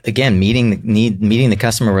meeting the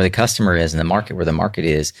customer where the customer is and the market where the market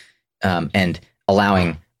is, and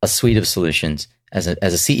allowing a suite of solutions as a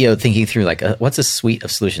CEO thinking through what's a suite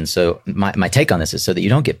of solutions? So my take on this is so that you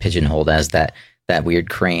don't get pigeonholed as that weird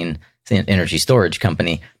crane energy storage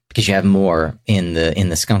company, because you have more in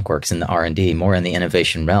the skunk works, in the R&D, more in the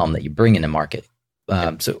innovation realm that you bring into market.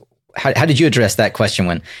 So how did you address that question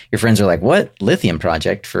when your friends are like, what lithium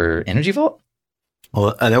project for Energy Vault?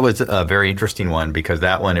 Well, that was a very interesting one, because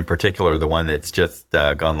that one in particular, the one that's just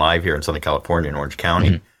gone live here in Southern California in Orange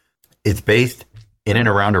County, it's based in and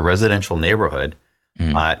around a residential neighborhood.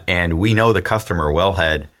 And we know the customer,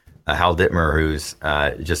 Wellhead, Hal Dittmer, who's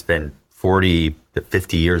just been 40 to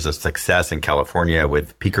 50 years of success in California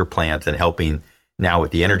with peaker plants and helping now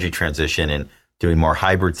with the energy transition and doing more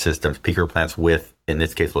hybrid systems, peaker plants with, in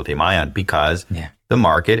this case, lithium ion, because the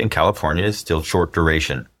market in California is still short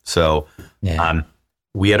duration. So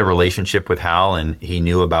we had a relationship with Hal, and he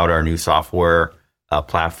knew about our new software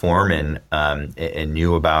platform and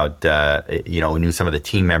knew about, knew some of the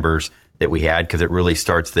team members that we had, because it really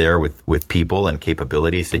starts there with people and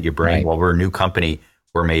capabilities that you bring. Right. While we're a new company,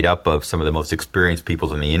 we're made up of some of the most experienced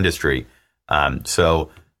people in the industry. So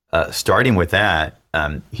starting with that,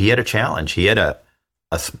 he had a challenge. He had a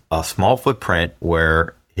small footprint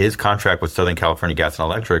where his contract with Southern California Gas and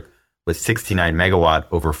Electric was 69 megawatt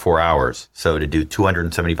over 4 hours. So to do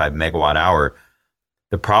 275 megawatt hour,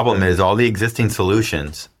 the problem is all the existing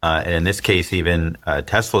solutions, and in this case, even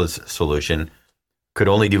Tesla's solution, could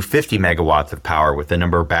only do 50 megawatts of power with the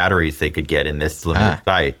number of batteries they could get in this limited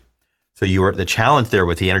site. So the challenge there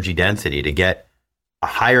with the energy density to get a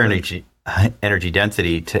higher energy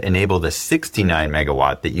density to enable the 69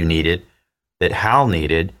 megawatt that you needed, that Hal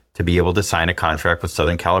needed to be able to sign a contract with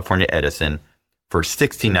Southern California Edison for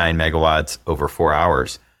 69 megawatts over 4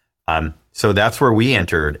 hours. So that's where we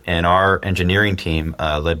entered, and our engineering team,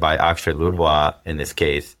 led by Akshay Ludwa in this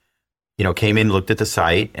case, came in, looked at the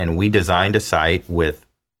site, and we designed a site with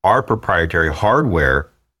our proprietary hardware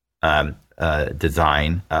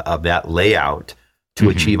design of that layout to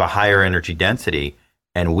achieve a higher energy density.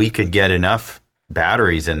 And we could get enough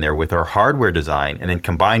batteries in there with our hardware design, and then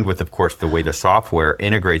combined with, of course, the way the software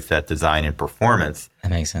integrates that design and performance.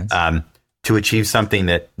 That makes sense. To achieve something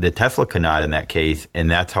that Tesla could not in that case. And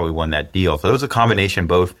that's how we won that deal. So it was a combination,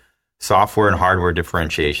 both software and hardware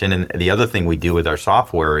differentiation. And the other thing we do with our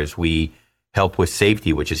software is we help with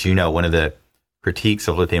safety, which is, one of the critiques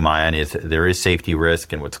of lithium ion is there is safety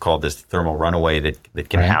risk and what's called this thermal runaway that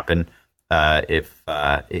can happen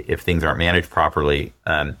if things aren't managed properly.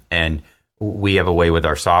 And we have a way with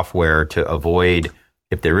our software to avoid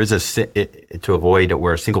if there is to avoid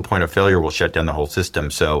where a single point of failure will shut down the whole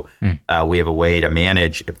system. So we have a way to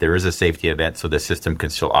manage if there is a safety event so the system can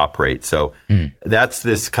still operate. So that's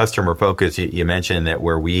this customer focus you mentioned, that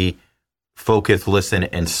where we focus, listen,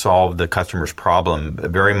 and solve the customer's problem,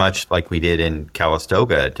 very much like we did in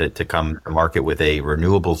Calistoga to come to market with a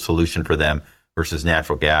renewable solution for them versus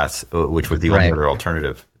natural gas, which was the only other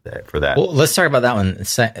alternative for that. Well, let's talk about that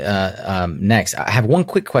one next. I have one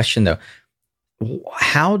quick question though.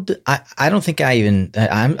 I don't think I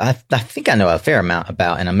think I know a fair amount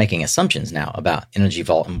about, and I'm making assumptions now about Energy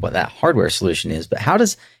Vault and what that hardware solution is, but how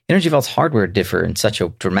does Energy Vault's hardware differ in such a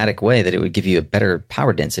dramatic way that it would give you a better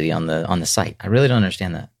power density on the site? I really don't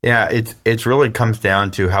understand that. Yeah, it's really comes down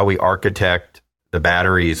to how we architect the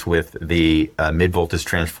batteries with the mid-voltage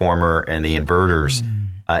transformer and the inverters.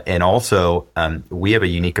 And also, we have a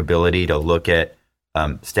unique ability to look at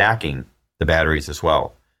stacking the batteries as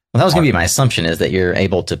well. Well, that was going to be my assumption, is that you're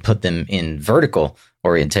able to put them in vertical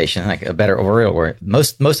orientation, like a better Oriole, where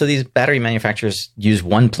most of these battery manufacturers use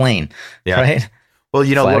one plane, right? Well,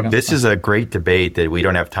 look, this is a great debate that we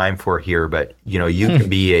don't have time for here, but, you can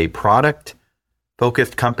be a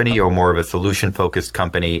product-focused company or more of a solution-focused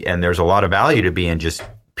company, and there's a lot of value to being just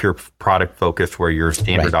pure product-focused where you're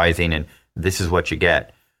standardizing and this is what you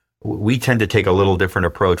get. We tend to take a little different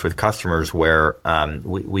approach with customers where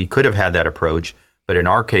we could have had that approach, but in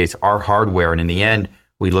our case, our hardware, and in the end,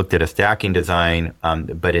 we looked at a stacking design,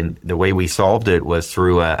 but in the way we solved it was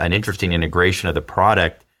through an interesting integration of the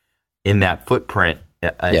product in that footprint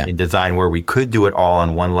in design where we could do it all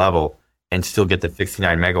on one level and still get the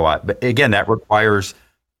 69 megawatt. But again, that requires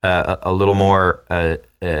a little more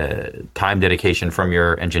time dedication from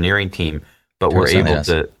your engineering team, but we're able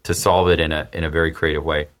to solve it in a very creative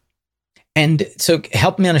way. And so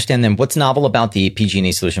help me understand then, what's novel about the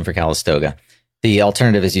PG&E solution for Calistoga? The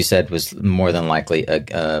alternative, as you said, was more than likely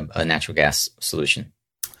a natural gas solution.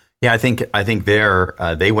 Yeah, I think there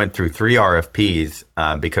they went through 3 RFPs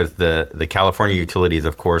because the California utilities,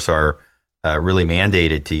 of course, are really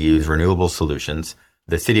mandated to use renewable solutions.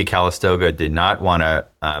 The city of Calistoga did not want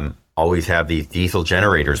to always have these diesel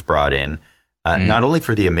generators brought in, not only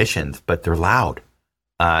for the emissions, but they're loud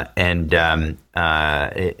and a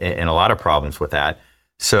lot of problems with that.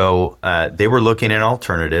 So they were looking at an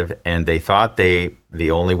alternative, and they thought the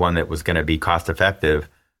only one that was going to be cost effective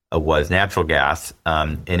was natural gas.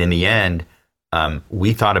 And in the end,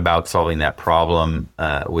 we thought about solving that problem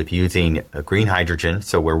with using green hydrogen.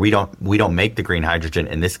 So where we don't make the green hydrogen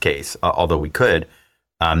in this case, although we could,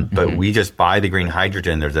 but we just buy the green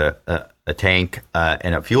hydrogen. There's a tank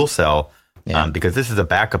and a fuel cell because this is a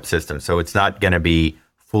backup system. So it's not going to be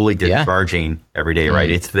fully discharging every day,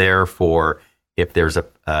 right? It's there for if there's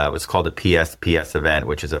what's called a PSPS event,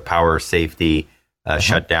 which is a power safety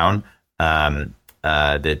shutdown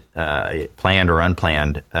that planned or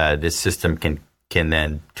unplanned, this system can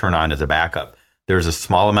then turn on as a backup. There's a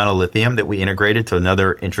small amount of lithium that we integrated. So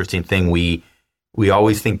another interesting thing, we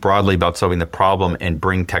always think broadly about solving the problem and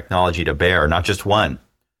bring technology to bear, not just one.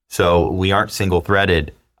 So we aren't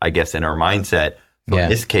single-threaded, I guess, in our mindset. So in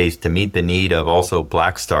this case, to meet the need of also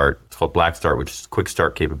Black Start, it's called Black Start, which is quick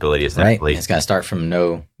start capability, essentially. Right. It's got to start from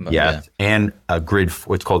no. And a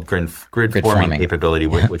what's called grid forming capability,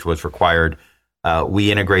 which was required.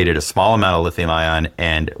 We integrated a small amount of lithium ion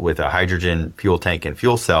and with a hydrogen fuel tank and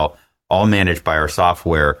fuel cell, all managed by our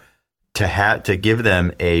software, to give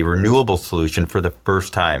them a renewable solution for the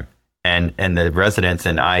first time. And the residents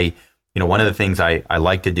and I, one of the things I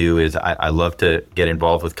like to do is I love to get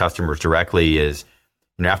involved with customers directly. Is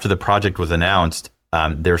after the project was announced,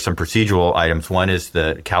 there are some procedural items. One is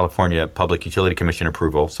the California Public Utility Commission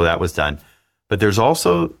approval, so that was done. But there's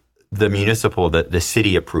also the municipal, the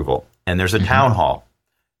city approval, and there's a town hall.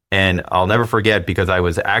 And I'll never forget, because I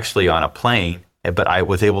was actually on a plane, but I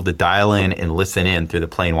was able to dial in and listen in through the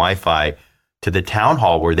plane Wi-Fi to the town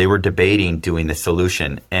hall where they were debating doing the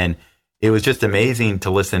solution. And it was just amazing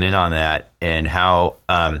to listen in on that, and how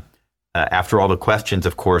after all the questions,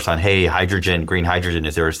 of course, on, hey, hydrogen, green hydrogen,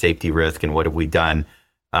 is there a safety risk, and what have we done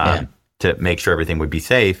to make sure everything would be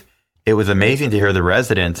safe? It was amazing to hear the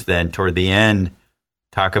residents then toward the end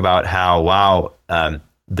talk about how, wow,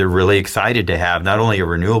 they're really excited to have not only a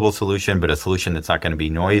renewable solution, but a solution that's not going to be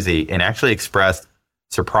noisy, and actually expressed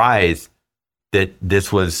surprise that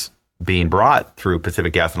this was being brought through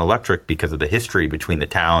Pacific Gas and Electric because of the history between the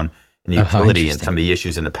town and the utility and some of the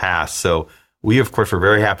issues in the past. So we, of course, were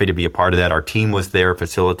very happy to be a part of that. Our team was there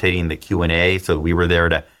facilitating the Q&A, so we were there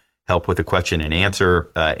to help with the question and answer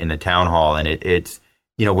in the town hall. And it's,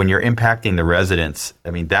 when you're impacting the residents,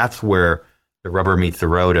 I mean, that's where the rubber meets the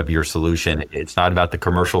road of your solution. It's not about the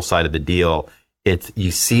commercial side of the deal. it's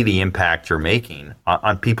you see the impact you're making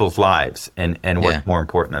on people's lives, and what's more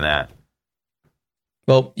important than that.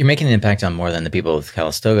 Well, you're making an impact on more than the people of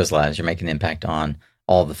Calistoga's lives. You're making an impact on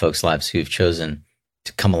all the folks' lives who've chosen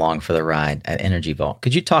to come along for the ride at Energy Vault.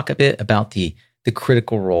 Could you talk a bit about the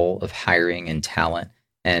critical role of hiring and talent,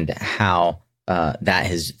 and how that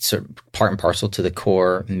is sort of part and parcel to the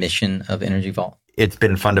core mission of Energy Vault? It's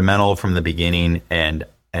been fundamental from the beginning, and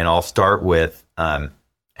I'll start with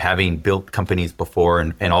having built companies before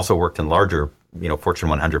and also worked in larger, Fortune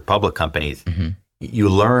 100 public companies. Mm-hmm. You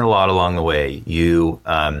learn a lot along the way. You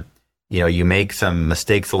make some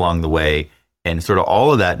mistakes along the way, and sort of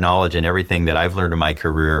all of that knowledge and everything that I've learned in my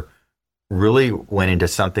career really went into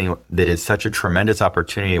something that is such a tremendous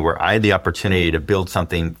opportunity, where I had the opportunity to build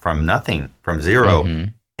something from nothing, from zero,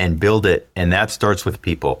 mm-hmm. and build it. And that starts with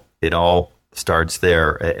people. It all starts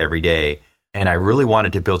there every day. And I really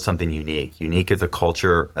wanted to build something unique as a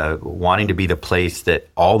culture, wanting to be the place that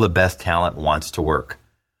all the best talent wants to work.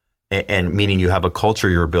 And meaning you have a culture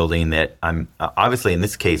you're building that obviously in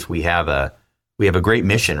this case, we have a great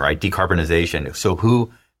mission, right? Decarbonization. So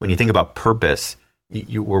when you think about purpose,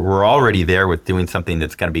 we're already there with doing something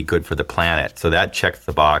that's going to be good for the planet. So that checks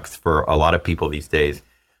the box for a lot of people these days.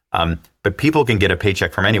 But people can get a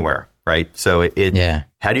paycheck from anywhere, right? So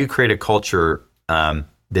how do you create a culture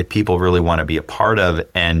that people really want to be a part of?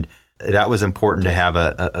 And that was important to have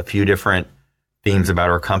a few different themes about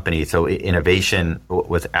our company. So innovation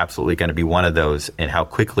was absolutely going to be one of those, and how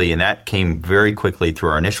quickly, and that came very quickly through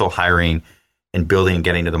our initial hiring and building and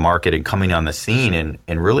getting to the market and coming on the scene.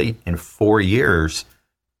 And really in 4 years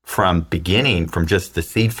from just the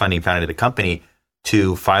seed funding founded the company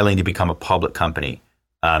to filing to become a public company.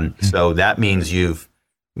 So that means you've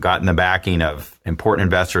gotten the backing of important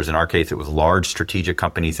investors. In our case, it was large strategic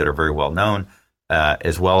companies that are very well known,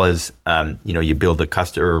 as well as, you build the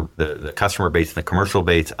customer base and the commercial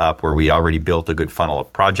base up, where we already built a good funnel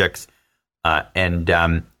of projects. And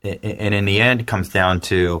in the end, it comes down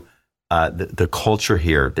to the culture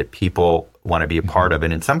here that people want to be a part of.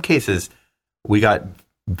 And in some cases, we got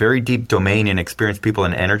very deep domain and experienced people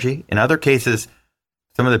in energy. In other cases,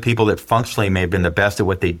 some of the people that functionally may have been the best at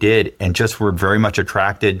what they did and just were very much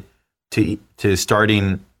attracted to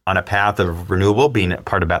starting on a path of renewable, being a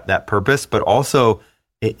part of that purpose, but also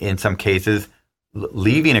in some cases,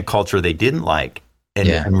 leaving a culture they didn't like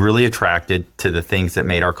and really attracted to the things that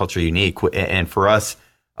made our culture unique. And for us,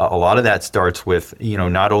 a lot of that starts with,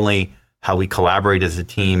 not only how we collaborate as a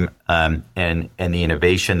team, and the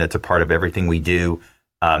innovation that's a part of everything we do.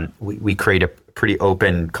 We create a pretty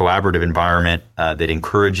open, collaborative environment that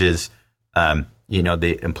encourages,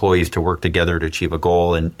 the employees to work together to achieve a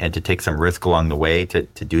goal and to take some risk along the way to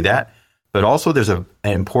do that. But also there's an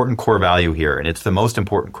important core value here, and it's the most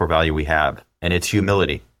important core value we have, and it's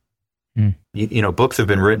humility. Mm. Books have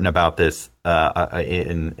been written about this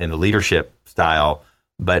in the leadership style,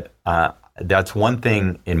 but that's one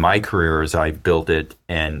thing in my career as I've built it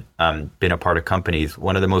and been a part of companies.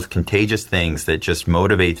 One of the most contagious things that just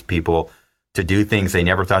motivates people to do things they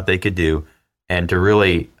never thought they could do, and to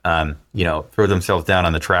really, throw themselves down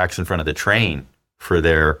on the tracks in front of the train for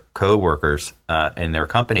their coworkers and their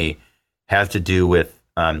company, has to do with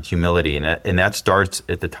humility, and that starts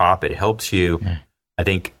at the top. It helps you. Yeah. I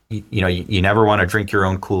think you never want to drink your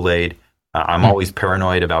own Kool-Aid. I'm always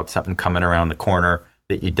paranoid about something coming around the corner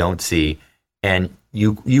that you don't see, and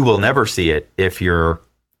you will never see it if you're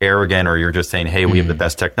arrogant or you're just saying, "Hey, we have the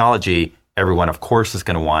best technology. Everyone, of course, is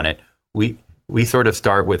going to want it." We sort of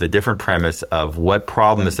start with a different premise of what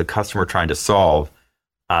problem is the customer trying to solve.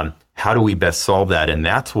 How do we best solve that? And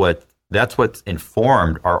that's what's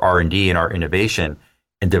informed our R&D and our innovation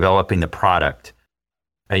in developing the product.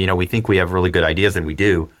 We think we have really good ideas, and we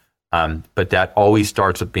do, but that always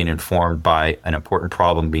starts with being informed by an important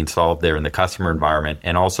problem being solved there in the customer environment,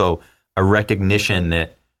 and also a recognition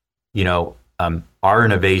that our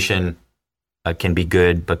innovation can be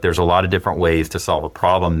good, but there's a lot of different ways to solve a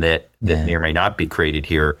problem that may or may not be created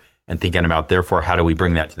here, and thinking about, therefore, how do we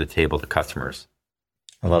bring that to the table to customers?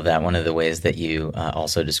 I love that. One of the ways that you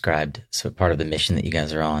also described, so part of the mission that you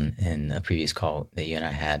guys are on in a previous call that you and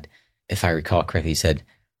I had, if I recall correctly, you said,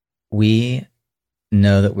 we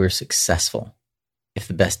know that we're successful if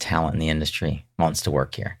the best talent in the industry wants to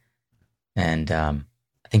work here. And I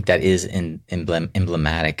think that is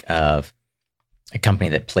emblematic of a company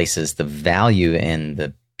that places the value in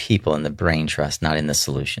the people and the brain trust, not in the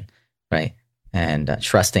solution, right? And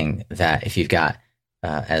trusting that if you've got,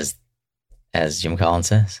 as Jim Collins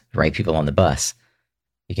says, the right people on the bus,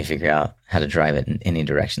 you can figure out how to drive it in any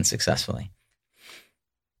direction successfully.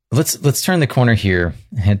 Let's turn the corner here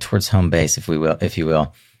and head towards home base, if you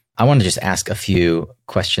will. I want to just ask a few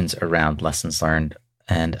questions around lessons learned.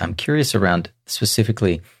 And I'm curious around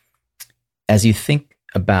specifically, as you think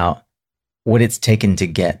about what it's taken to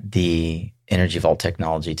get the Energy Vault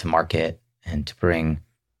technology to market and to bring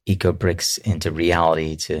EcoBricks into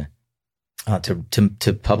reality, to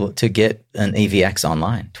get an AVX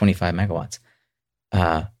online, 25 megawatts.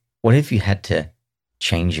 What if you had to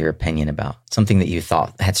change your opinion about something that you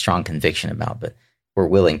thought had strong conviction about, but were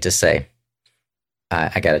willing to say, I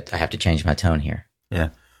have to change my tone here? Yeah.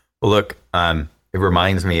 Well, look, it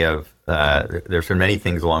reminds me of, there's been many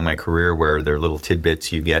things along my career where there are little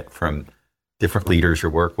tidbits you get from different leaders you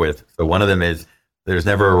work with. So one of them is there's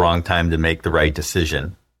never a wrong time to make the right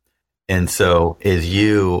decision. And so as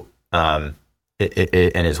you, and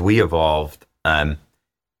as we evolved,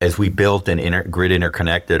 as we built and grid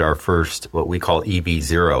interconnected our first, what we call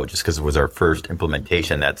EV0, just because it was our first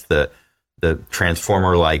implementation, that's the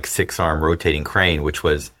transformer-like 6-arm rotating crane, which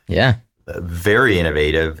was very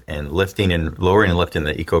innovative and lowering and lifting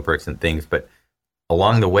the EcoBricks and things. But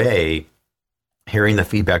along the way, hearing the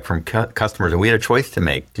feedback from customers, and we had a choice to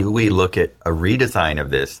make. Do we look at a redesign of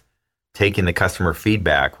this, taking the customer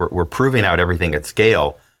feedback? We're proving out everything at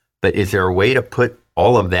scale, but is there a way to put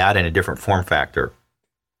all of that in a different form factor?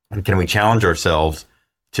 And can we challenge ourselves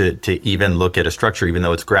to even look at a structure, even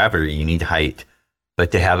though it's gravity, you need height,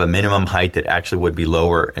 but to have a minimum height that actually would be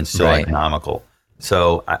lower and still economical?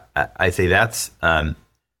 So I say that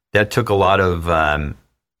took a lot of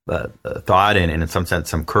thought and in some sense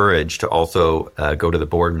some courage to also go to the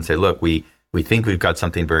board and say, look, we think we've got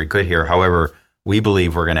something very good here. However, we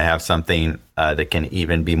believe we're going to have something that can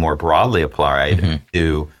even be more broadly applied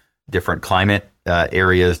to different climate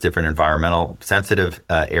areas, different environmental sensitive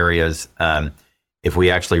areas. If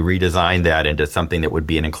we actually redesign that into something that would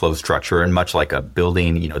be an enclosed structure, and much like a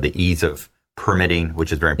building, the ease of permitting,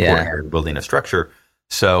 which is very important here in building a structure.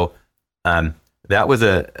 So that was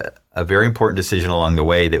a very important decision along the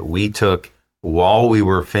way that we took while we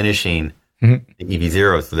were finishing the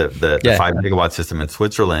EV0, so the 5 megawatt system in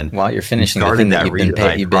Switzerland. While you're finishing the thing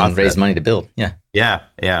that you've been raised money to build.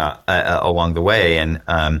 Along the way,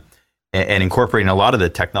 and incorporating a lot of the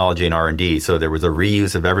technology and R&D. So there was a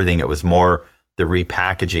reuse of everything. It was more the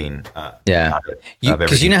repackaging.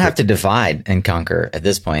 Because you now have to divide and conquer at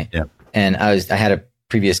this point. Yeah. And I had a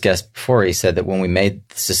previous guest before. He said that when we made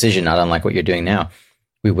this decision, not unlike what you're doing now,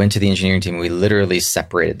 we went to the engineering team. We literally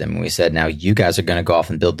separated them. We said, now you guys are going to go off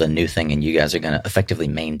and build the new thing, and you guys are going to effectively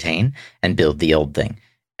maintain and build the old thing.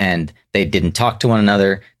 And they didn't talk to one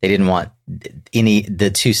another. They didn't want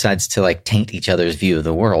the two sides to like taint each other's view of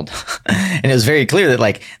the world. And it was very clear that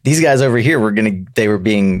like these guys over here they were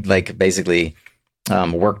being like basically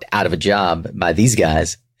worked out of a job by these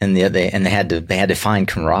guys, and they had to find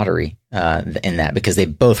camaraderie in that, because they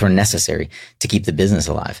both were necessary to keep the business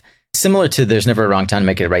alive. Similar to there's never a wrong time to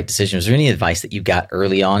make a right decision. Was there any advice that you got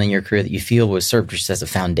early on in your career that you feel was served just as a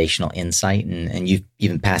foundational insight, and you've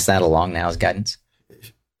even passed that along now as guidance?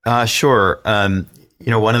 Sure.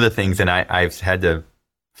 One of the things, and I've had to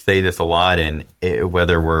say this a lot, and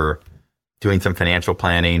whether we're doing some financial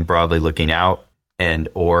planning, broadly looking out,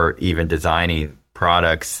 or even designing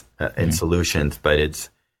products and solutions, but it's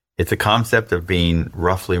a concept of being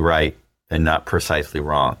roughly right and not precisely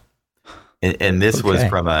wrong. And this was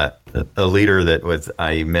from a leader that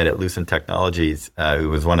I met at Lucent Technologies, who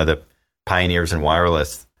was one of the pioneers in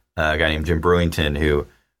wireless, a guy named Jim Brewington, who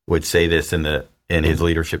would say this in his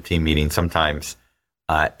leadership team meeting sometimes.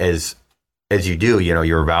 As you do,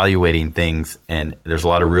 you're evaluating things, and there's a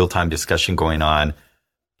lot of real time discussion going on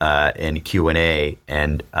in Q&A,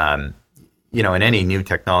 and in any new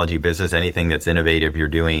technology business, anything that's innovative you're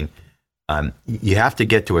doing, you have to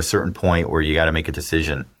get to a certain point where you got to make a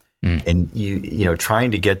decision. And you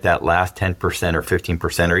trying to get that last 10% or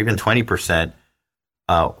 15% or even 20%,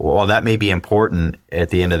 while that may be important, at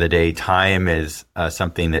the end of the day, time is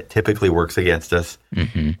something that typically works against us,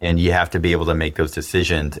 and you have to be able to make those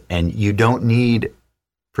decisions. And you don't need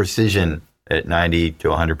precision at 90 to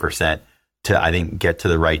 100% to, I think, get to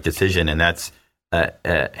the right decision. And that's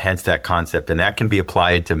hence that concept, and that can be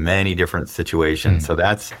applied to many different situations. So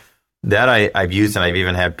I've used, and I've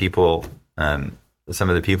even had people. Some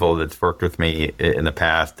of the people that's worked with me in the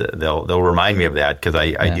past, they'll remind me of that, because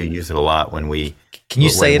I do use it a lot when we. Can you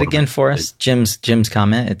say it again for us? Jim's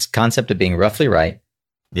comment. It's concept of being roughly right.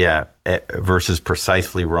 Yeah, versus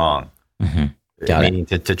precisely wrong. Meaning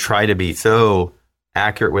to try to be so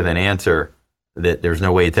accurate with an answer that there's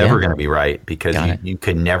no way it's ever going to be right, because you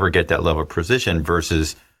could never get that level of precision,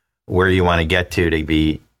 versus where you want to get to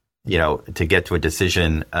be, to get to a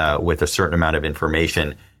decision with a certain amount of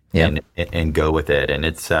information. And go with it. And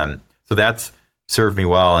it's so served me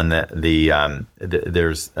well. And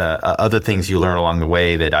there's other things you learn along the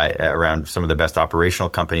way that around some of the best operational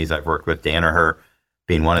companies I've worked with, Danaher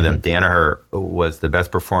being one of them. Danaher was the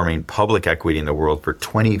best performing public equity in the world for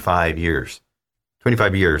 25 years.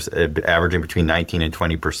 25 years, averaging between 19 and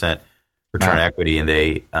 20% return on equity. And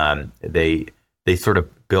they sort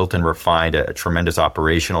of built and refined a tremendous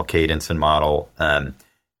operational cadence and model,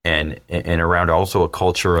 and around also a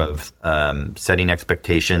culture of setting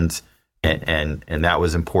expectations. And that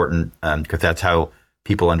was important because that's how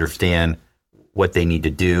people understand what they need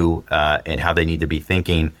to do and how they need to be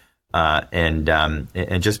thinking,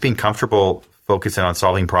 and just being comfortable focusing on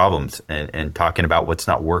solving problems and talking about what's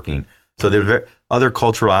not working. So there's other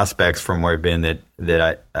cultural aspects from where I've been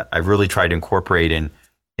that I've really tried to incorporate in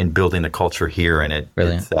building the culture here, and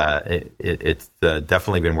it's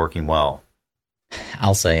definitely been working well.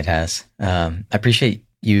 I'll say it has. I appreciate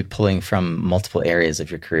you pulling from multiple areas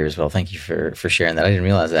of your career as well. Thank you for sharing that. I didn't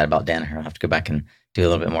realize that about Danaher. I'll have to go back and do a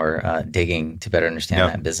little bit more digging to better understand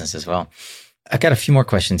that business as well. I've got a few more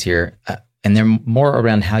questions here, and they're more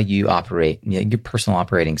around how you operate, your personal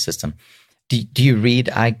operating system. Do you read?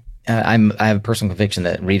 I have a personal conviction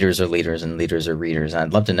that readers are leaders and leaders are readers.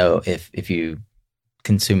 I'd love to know if you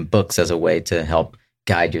consume books as a way to help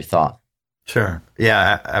guide your thought. Sure.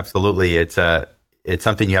 Yeah, absolutely. It's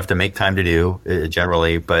something you have to make time to do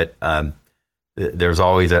generally, but there's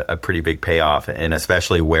always a pretty big payoff, and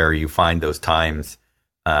especially where you find those times,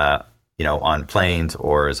 on planes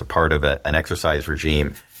or as a part of an exercise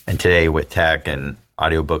regime. And today with tech and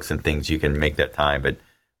audiobooks and things, you can make that time.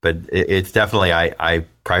 But it's definitely, I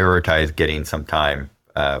prioritize getting some time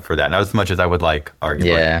for that. Not as much as I would like,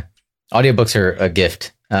 arguably. Yeah. Audiobooks are a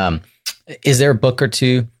gift. Is there a book or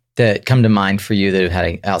two that come to mind for you that have had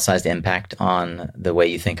an outsized impact on the way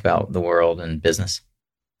you think about the world and business?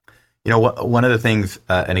 One of the things,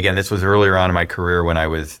 and again, this was earlier on in my career when I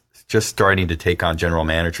was just starting to take on general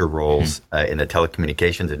manager roles in the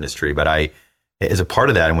telecommunications industry. But as a part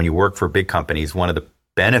of that, and when you work for big companies, one of the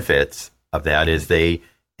benefits of that is they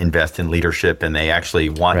invest in leadership, and they actually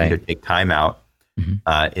want you to take time out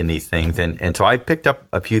in these things. And so I picked up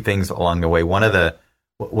a few things along the way. One of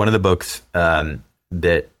the books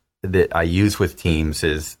that I use with teams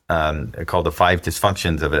is called The 5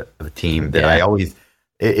 Dysfunctions of a Team. That I always,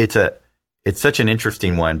 it's such an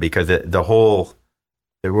interesting one because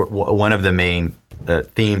one of the main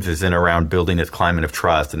themes is in around building this climate of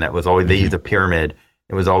trust, and that was always they used a pyramid.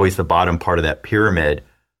 It was always the bottom part of that pyramid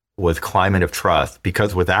was climate of trust,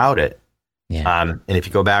 because without it, and if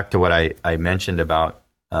you go back to what I mentioned about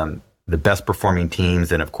the best performing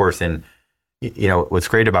teams, and of course what's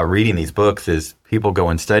great about reading these books is people go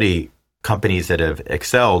and study companies that have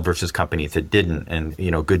excelled versus companies that didn't. And,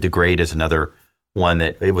 Good to Great is another one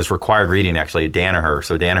that it was required reading actually at Danaher.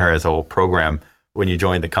 So Danaher has a whole program when you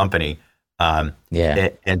join the company. And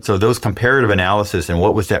so those comparative analysis and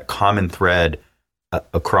what was that common thread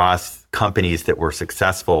across companies that were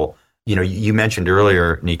successful. You mentioned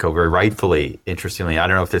earlier, Nico, very rightfully, interestingly, I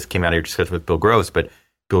don't know if this came out of your discussion with Bill Gross, but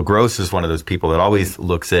Bill Gross is one of those people that always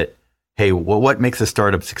looks at, hey, what makes a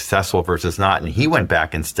startup successful versus not? And he went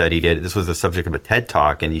back and studied it. This was the subject of a TED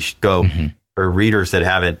Talk, and you should go, for readers that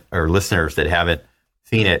haven't, or listeners that haven't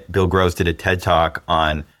seen it, Bill Gross did a TED Talk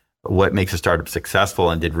on what makes a startup successful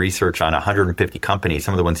and did research on 150 companies,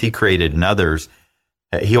 some of the ones he created and others.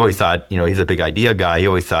 He always thought, he's a big idea guy. He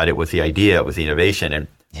always thought it was the idea, it was the innovation. And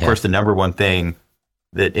of course, the number one thing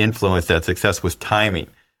that influenced that success was timing.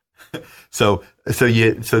 So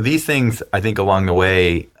these things, I think, along the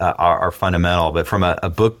way are fundamental. But from a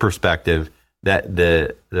book perspective, that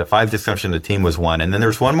the 5 Dysfunctions of the Team was one, and then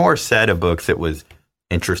there's one more set of books that was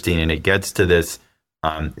interesting, and it gets to this.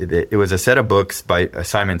 It was a set of books by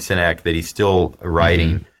Simon Sinek that he's still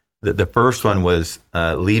writing. The first one was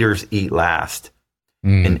Leaders Eat Last,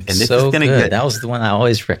 and this so is going to get. That was the one I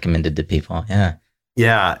always recommended to people.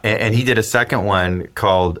 Yeah, and he did a second one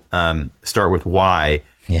called Start with Why.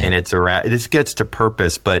 Yeah. And it's around, this gets to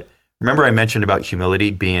purpose, but remember I mentioned about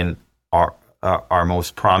humility being our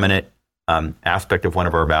most prominent aspect of one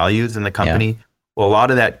of our values in the company. Yeah. Well, a lot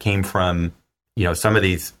of that came from some of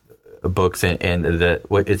these books, and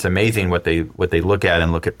it's amazing what they look at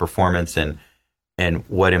and look at performance and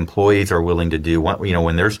what employees are willing to do.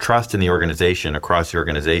 When there's trust in the organization, across the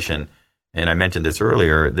organization, and I mentioned this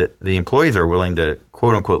earlier, that the employees are willing to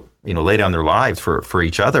quote unquote lay down their lives for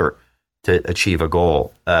each other to achieve a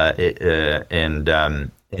goal, and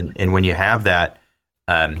when you have that,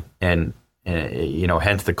 hence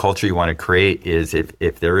the culture you want to create is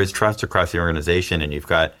if there is trust across the organization and you've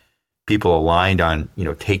got people aligned on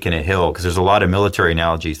taking a hill, because there's a lot of military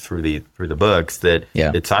analogies through the books that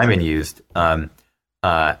Simon used.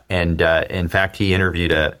 And in fact, he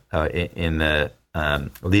interviewed in the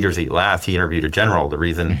Leaders Eat Last. He interviewed a general. The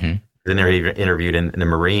reason then they interviewed in the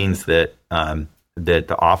Marines that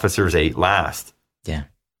the officers ate last.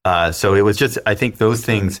 Yeah. So it was just, I think those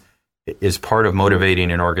things is part of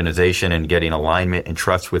motivating an organization and getting alignment and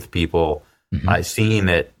trust with people. Seeing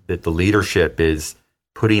that the leadership is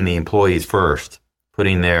putting the employees first,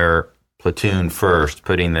 putting their platoon first,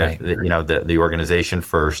 putting the organization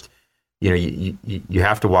first. You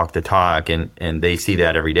have to walk the talk, and they see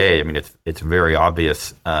that every day. I mean, it's very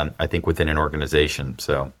obvious, I think, within an organization.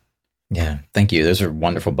 So, yeah, thank you. Those are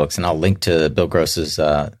wonderful books, and I'll link to Bill Gross's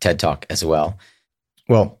TED Talk as well.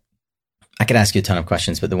 Well, I could ask you a ton of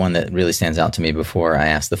questions, but the one that really stands out to me before I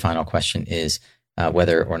ask the final question is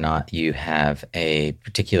whether or not you have a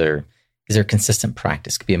particular, is there a consistent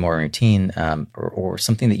practice? Could be a morning routine or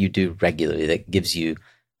something that you do regularly that gives you,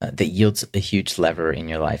 that yields a huge lever in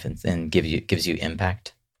your life and gives you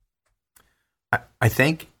impact? I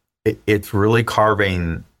think it's really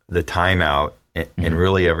carving the time out and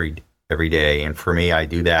really every day. And for me, I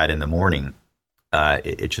do that in the morning.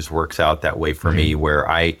 It just works out that way for me, where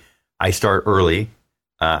I start early.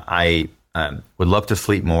 I would love to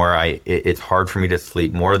sleep more. It's hard for me to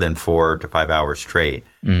sleep more than 4 to 5 hours straight.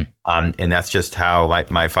 And that's just how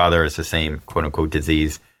my father is the same, quote unquote,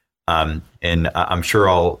 disease. And I'm sure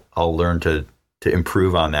I'll learn to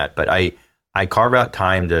improve on that. But I carve out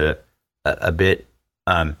time to a bit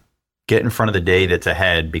get in front of the day that's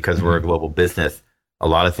ahead, because we're a global business. A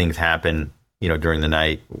lot of things happen, during the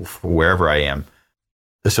night wherever I am.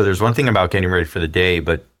 So there's one thing about getting ready for the day,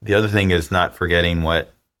 but the other thing is not forgetting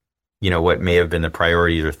what may have been the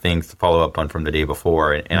priorities or things to follow up on from the day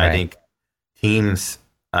before. And I think teams,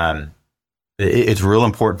 it's real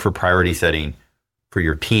important for priority setting for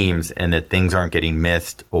your teams, and that things aren't getting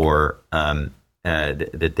missed, or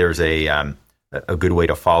that there's a good way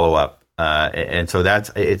to follow up. And so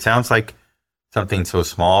it sounds like something so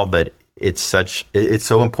small, but it's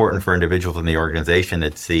so important for individuals in the organization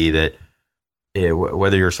to see that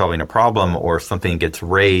whether you're solving a problem or something gets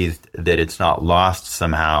raised, that it's not lost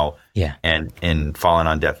somehow and fallen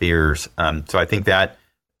on deaf ears. So I think that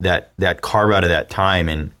carve out of that time,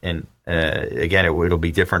 and again, it'll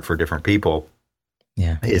be different for different people,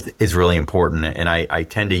 is really important. And I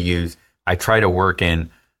try to work in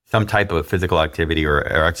some type of physical activity or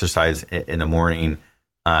exercise in the morning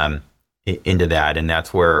into that. And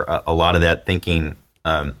that's where a lot of that thinking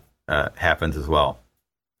happens as well.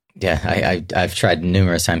 Yeah, I've tried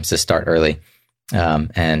numerous times to start early,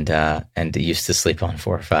 and used to sleep on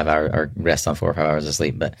 4 or 5 hours, or rest on 4 or 5 hours of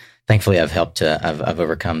sleep. But thankfully, I've helped. I've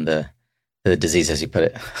overcome the disease, as you put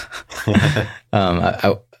it.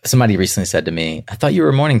 Somebody recently said to me, "I thought you were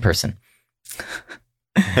a morning person,"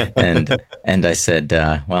 and I said,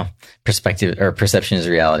 "Well, perception is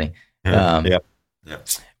reality."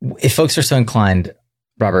 If folks are so inclined,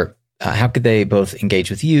 Robert, how could they both engage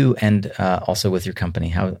with you and also with your company?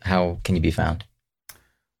 How can you be found?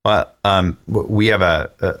 Well, we have a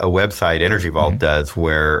website, Energy Vault does,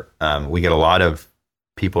 where we get a lot of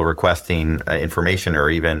people requesting information, or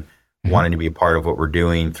even wanting to be a part of what we're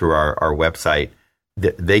doing through our website.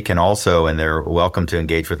 They can also, and they're welcome to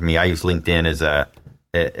engage with me. I use LinkedIn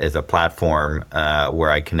as a platform where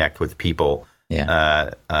I connect with people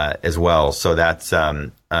as well. So that's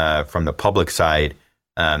from the public side.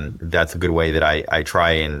 That's a good way that I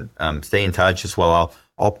try and stay in touch as well.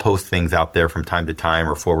 I'll post things out there from time to time,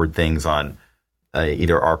 or forward things on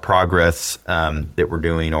either our progress that we're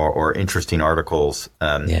doing, or interesting articles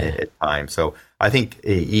at times. So I think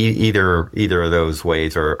either of those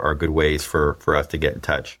ways are good ways for us to get in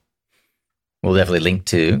touch. We'll definitely link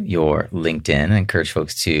to your LinkedIn and encourage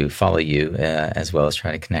folks to follow you as well as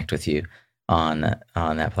try to connect with you on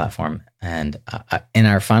that platform. And in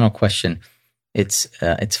our final question,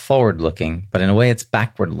 it's forward looking, but in a way it's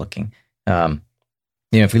backward looking.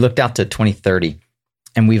 If we looked out to 2030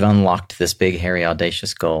 and we've unlocked this big, hairy,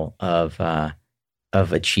 audacious goal of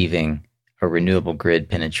achieving a renewable grid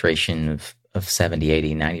penetration of 70,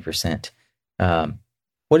 80, 90%,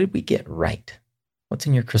 what did we get right? What's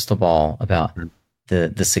in your crystal ball about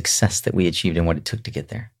the success that we achieved and what it took to get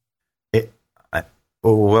there?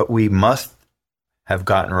 What we must have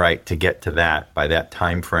gotten right to get to that by that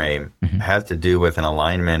time frame has to do with an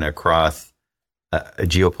alignment across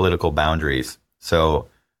geopolitical boundaries. So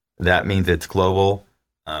that means it's global.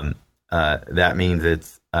 That means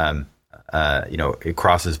it's it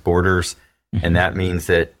crosses borders, and that means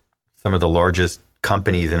that some of the largest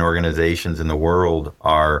companies and organizations in the world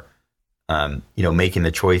are making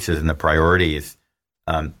the choices and the priorities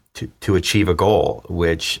to achieve a goal,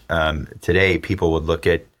 which today people would look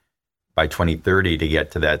at by 2030 to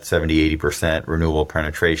get to that 70-80% renewable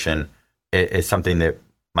penetration is something that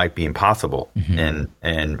might be impossible. And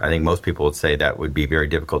I think most people would say that would be very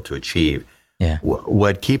difficult to achieve. Yeah.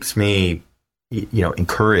 What keeps me,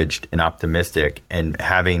 encouraged and optimistic, and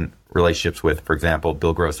having relationships with, for example,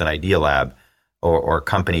 Bill Gross and Idea Lab, or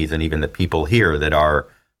companies and even the people here that are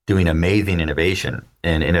doing amazing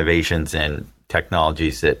innovations and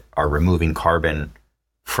technologies that are removing carbon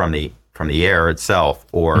from the air itself,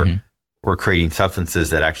 or creating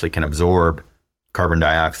substances that actually can absorb carbon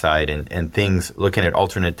dioxide, and things, looking at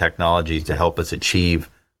alternate technologies to help us achieve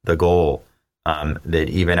the goal, that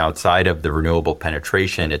even outside of the renewable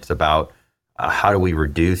penetration, it's about how do we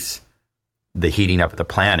reduce the heating up of the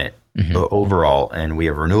planet overall. And we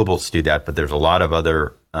have renewables to do that, but there's a lot of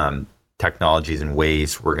other technologies and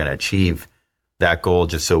ways we're going to achieve that goal,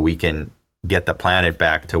 just so we can get the planet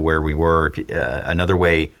back to where we were. Another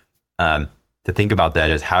way to think about that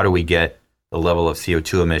is, how do we get the level of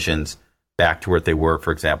CO2 emissions back to where they were,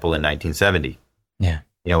 for example, in 1970? Yeah.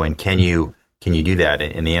 And can you do that?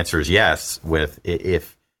 And the answer is yes.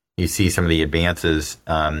 If you see some of the advances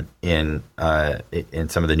in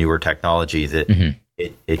some of the newer technologies,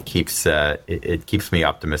 it keeps me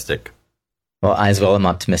optimistic. Well, I as well am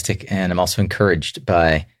optimistic, and I'm also encouraged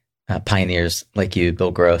by pioneers like you,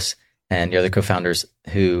 Bill Gross, and your other co-founders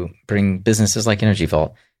who bring businesses like Energy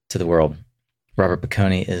Vault to the world. Robert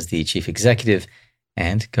Piconi is the chief executive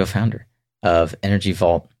and co-founder of Energy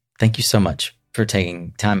Vault. Thank you so much for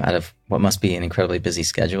taking time out of what must be an incredibly busy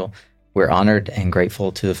schedule. We're honored and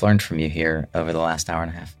grateful to have learned from you here over the last hour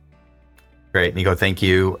and a half. Great, Nico. Thank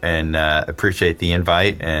you, and appreciate the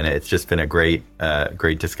invite. And it's just been a great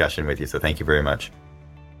discussion with you. So thank you very much.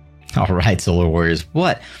 All right, Solar Warriors.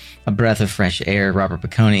 What a breath of fresh air, Robert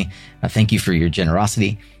Piconi. Thank you for your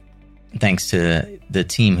generosity. Thanks to the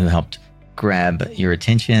team who helped grab your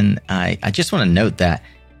attention. I just want to note that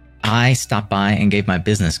I stopped by and gave my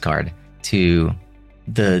business card to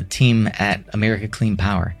the team at America Clean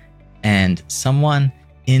Power, and someone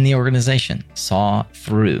in the organization saw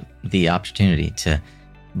through the opportunity to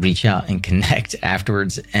reach out and connect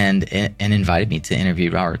afterwards and invited me to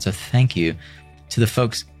interview Robert. So thank you to the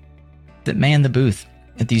folks that man the booth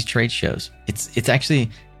at these trade shows. It's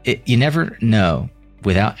actually, you never know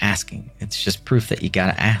without asking. It's just proof that you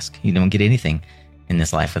got to ask. You don't get anything in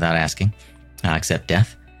this life without asking, except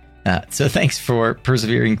death. So thanks for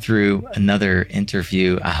persevering through another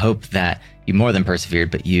interview. I hope that you more than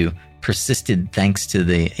persevered, but you persisted thanks to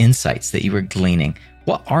the insights that you were gleaning.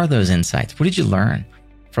 What are those insights? What did you learn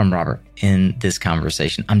from Robert in this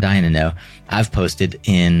conversation? I'm dying to know. I've posted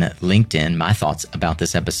in LinkedIn my thoughts about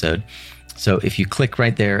this episode. So if you click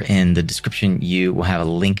right there in the description, you will have a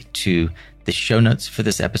link to the show notes for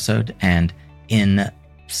this episode. And in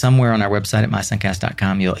somewhere on our website at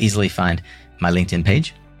mysuncast.com, you'll easily find my LinkedIn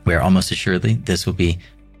page, where almost assuredly this will be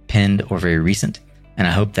pinned or very recent. And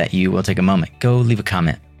I hope that you will take a moment, go leave a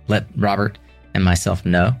comment. Let Robert and myself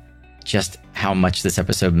know just how much this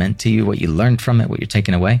episode meant to you, what you learned from it, what you're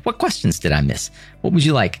taking away. What questions did I miss? What would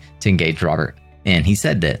you like to engage Robert? And he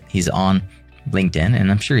said that he's on LinkedIn,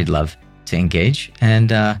 and I'm sure he'd love to engage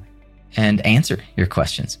and answer your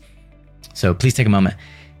questions. So please take a moment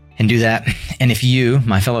and do that. And if you,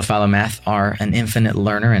 my fellow Philomath, are an infinite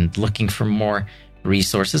learner and looking for more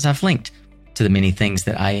resources, I've linked to the many things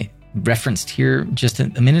that I referenced here just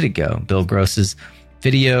a minute ago. Bill Gross's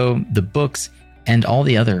video, the books, and all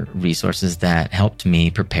the other resources that helped me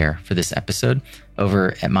prepare for this episode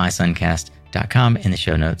over at mysuncast.com in the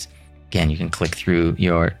show notes. Again, you can click through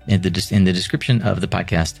in the description of the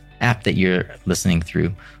podcast app that you're listening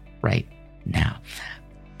through right now.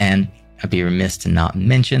 And I'd be remiss to not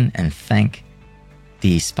mention and thank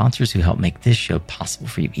the sponsors who help make this show possible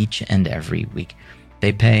for you each and every week.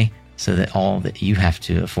 They pay so that all that you have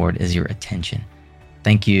to afford is your attention.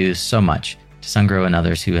 Thank you so much to Sungrow and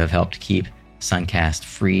others who have helped keep Suncast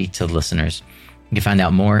free to listeners. You can find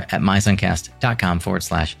out more at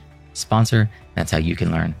mysuncast.com/sponsor. That's how you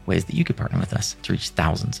can learn ways that you could partner with us to reach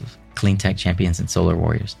thousands of clean tech champions and solar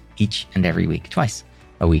warriors each and every week, twice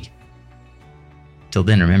a week. Till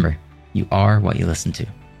then, remember, you are what you listen to.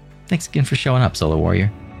 Thanks again for showing up, Solar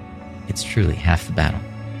Warrior. It's truly half the battle.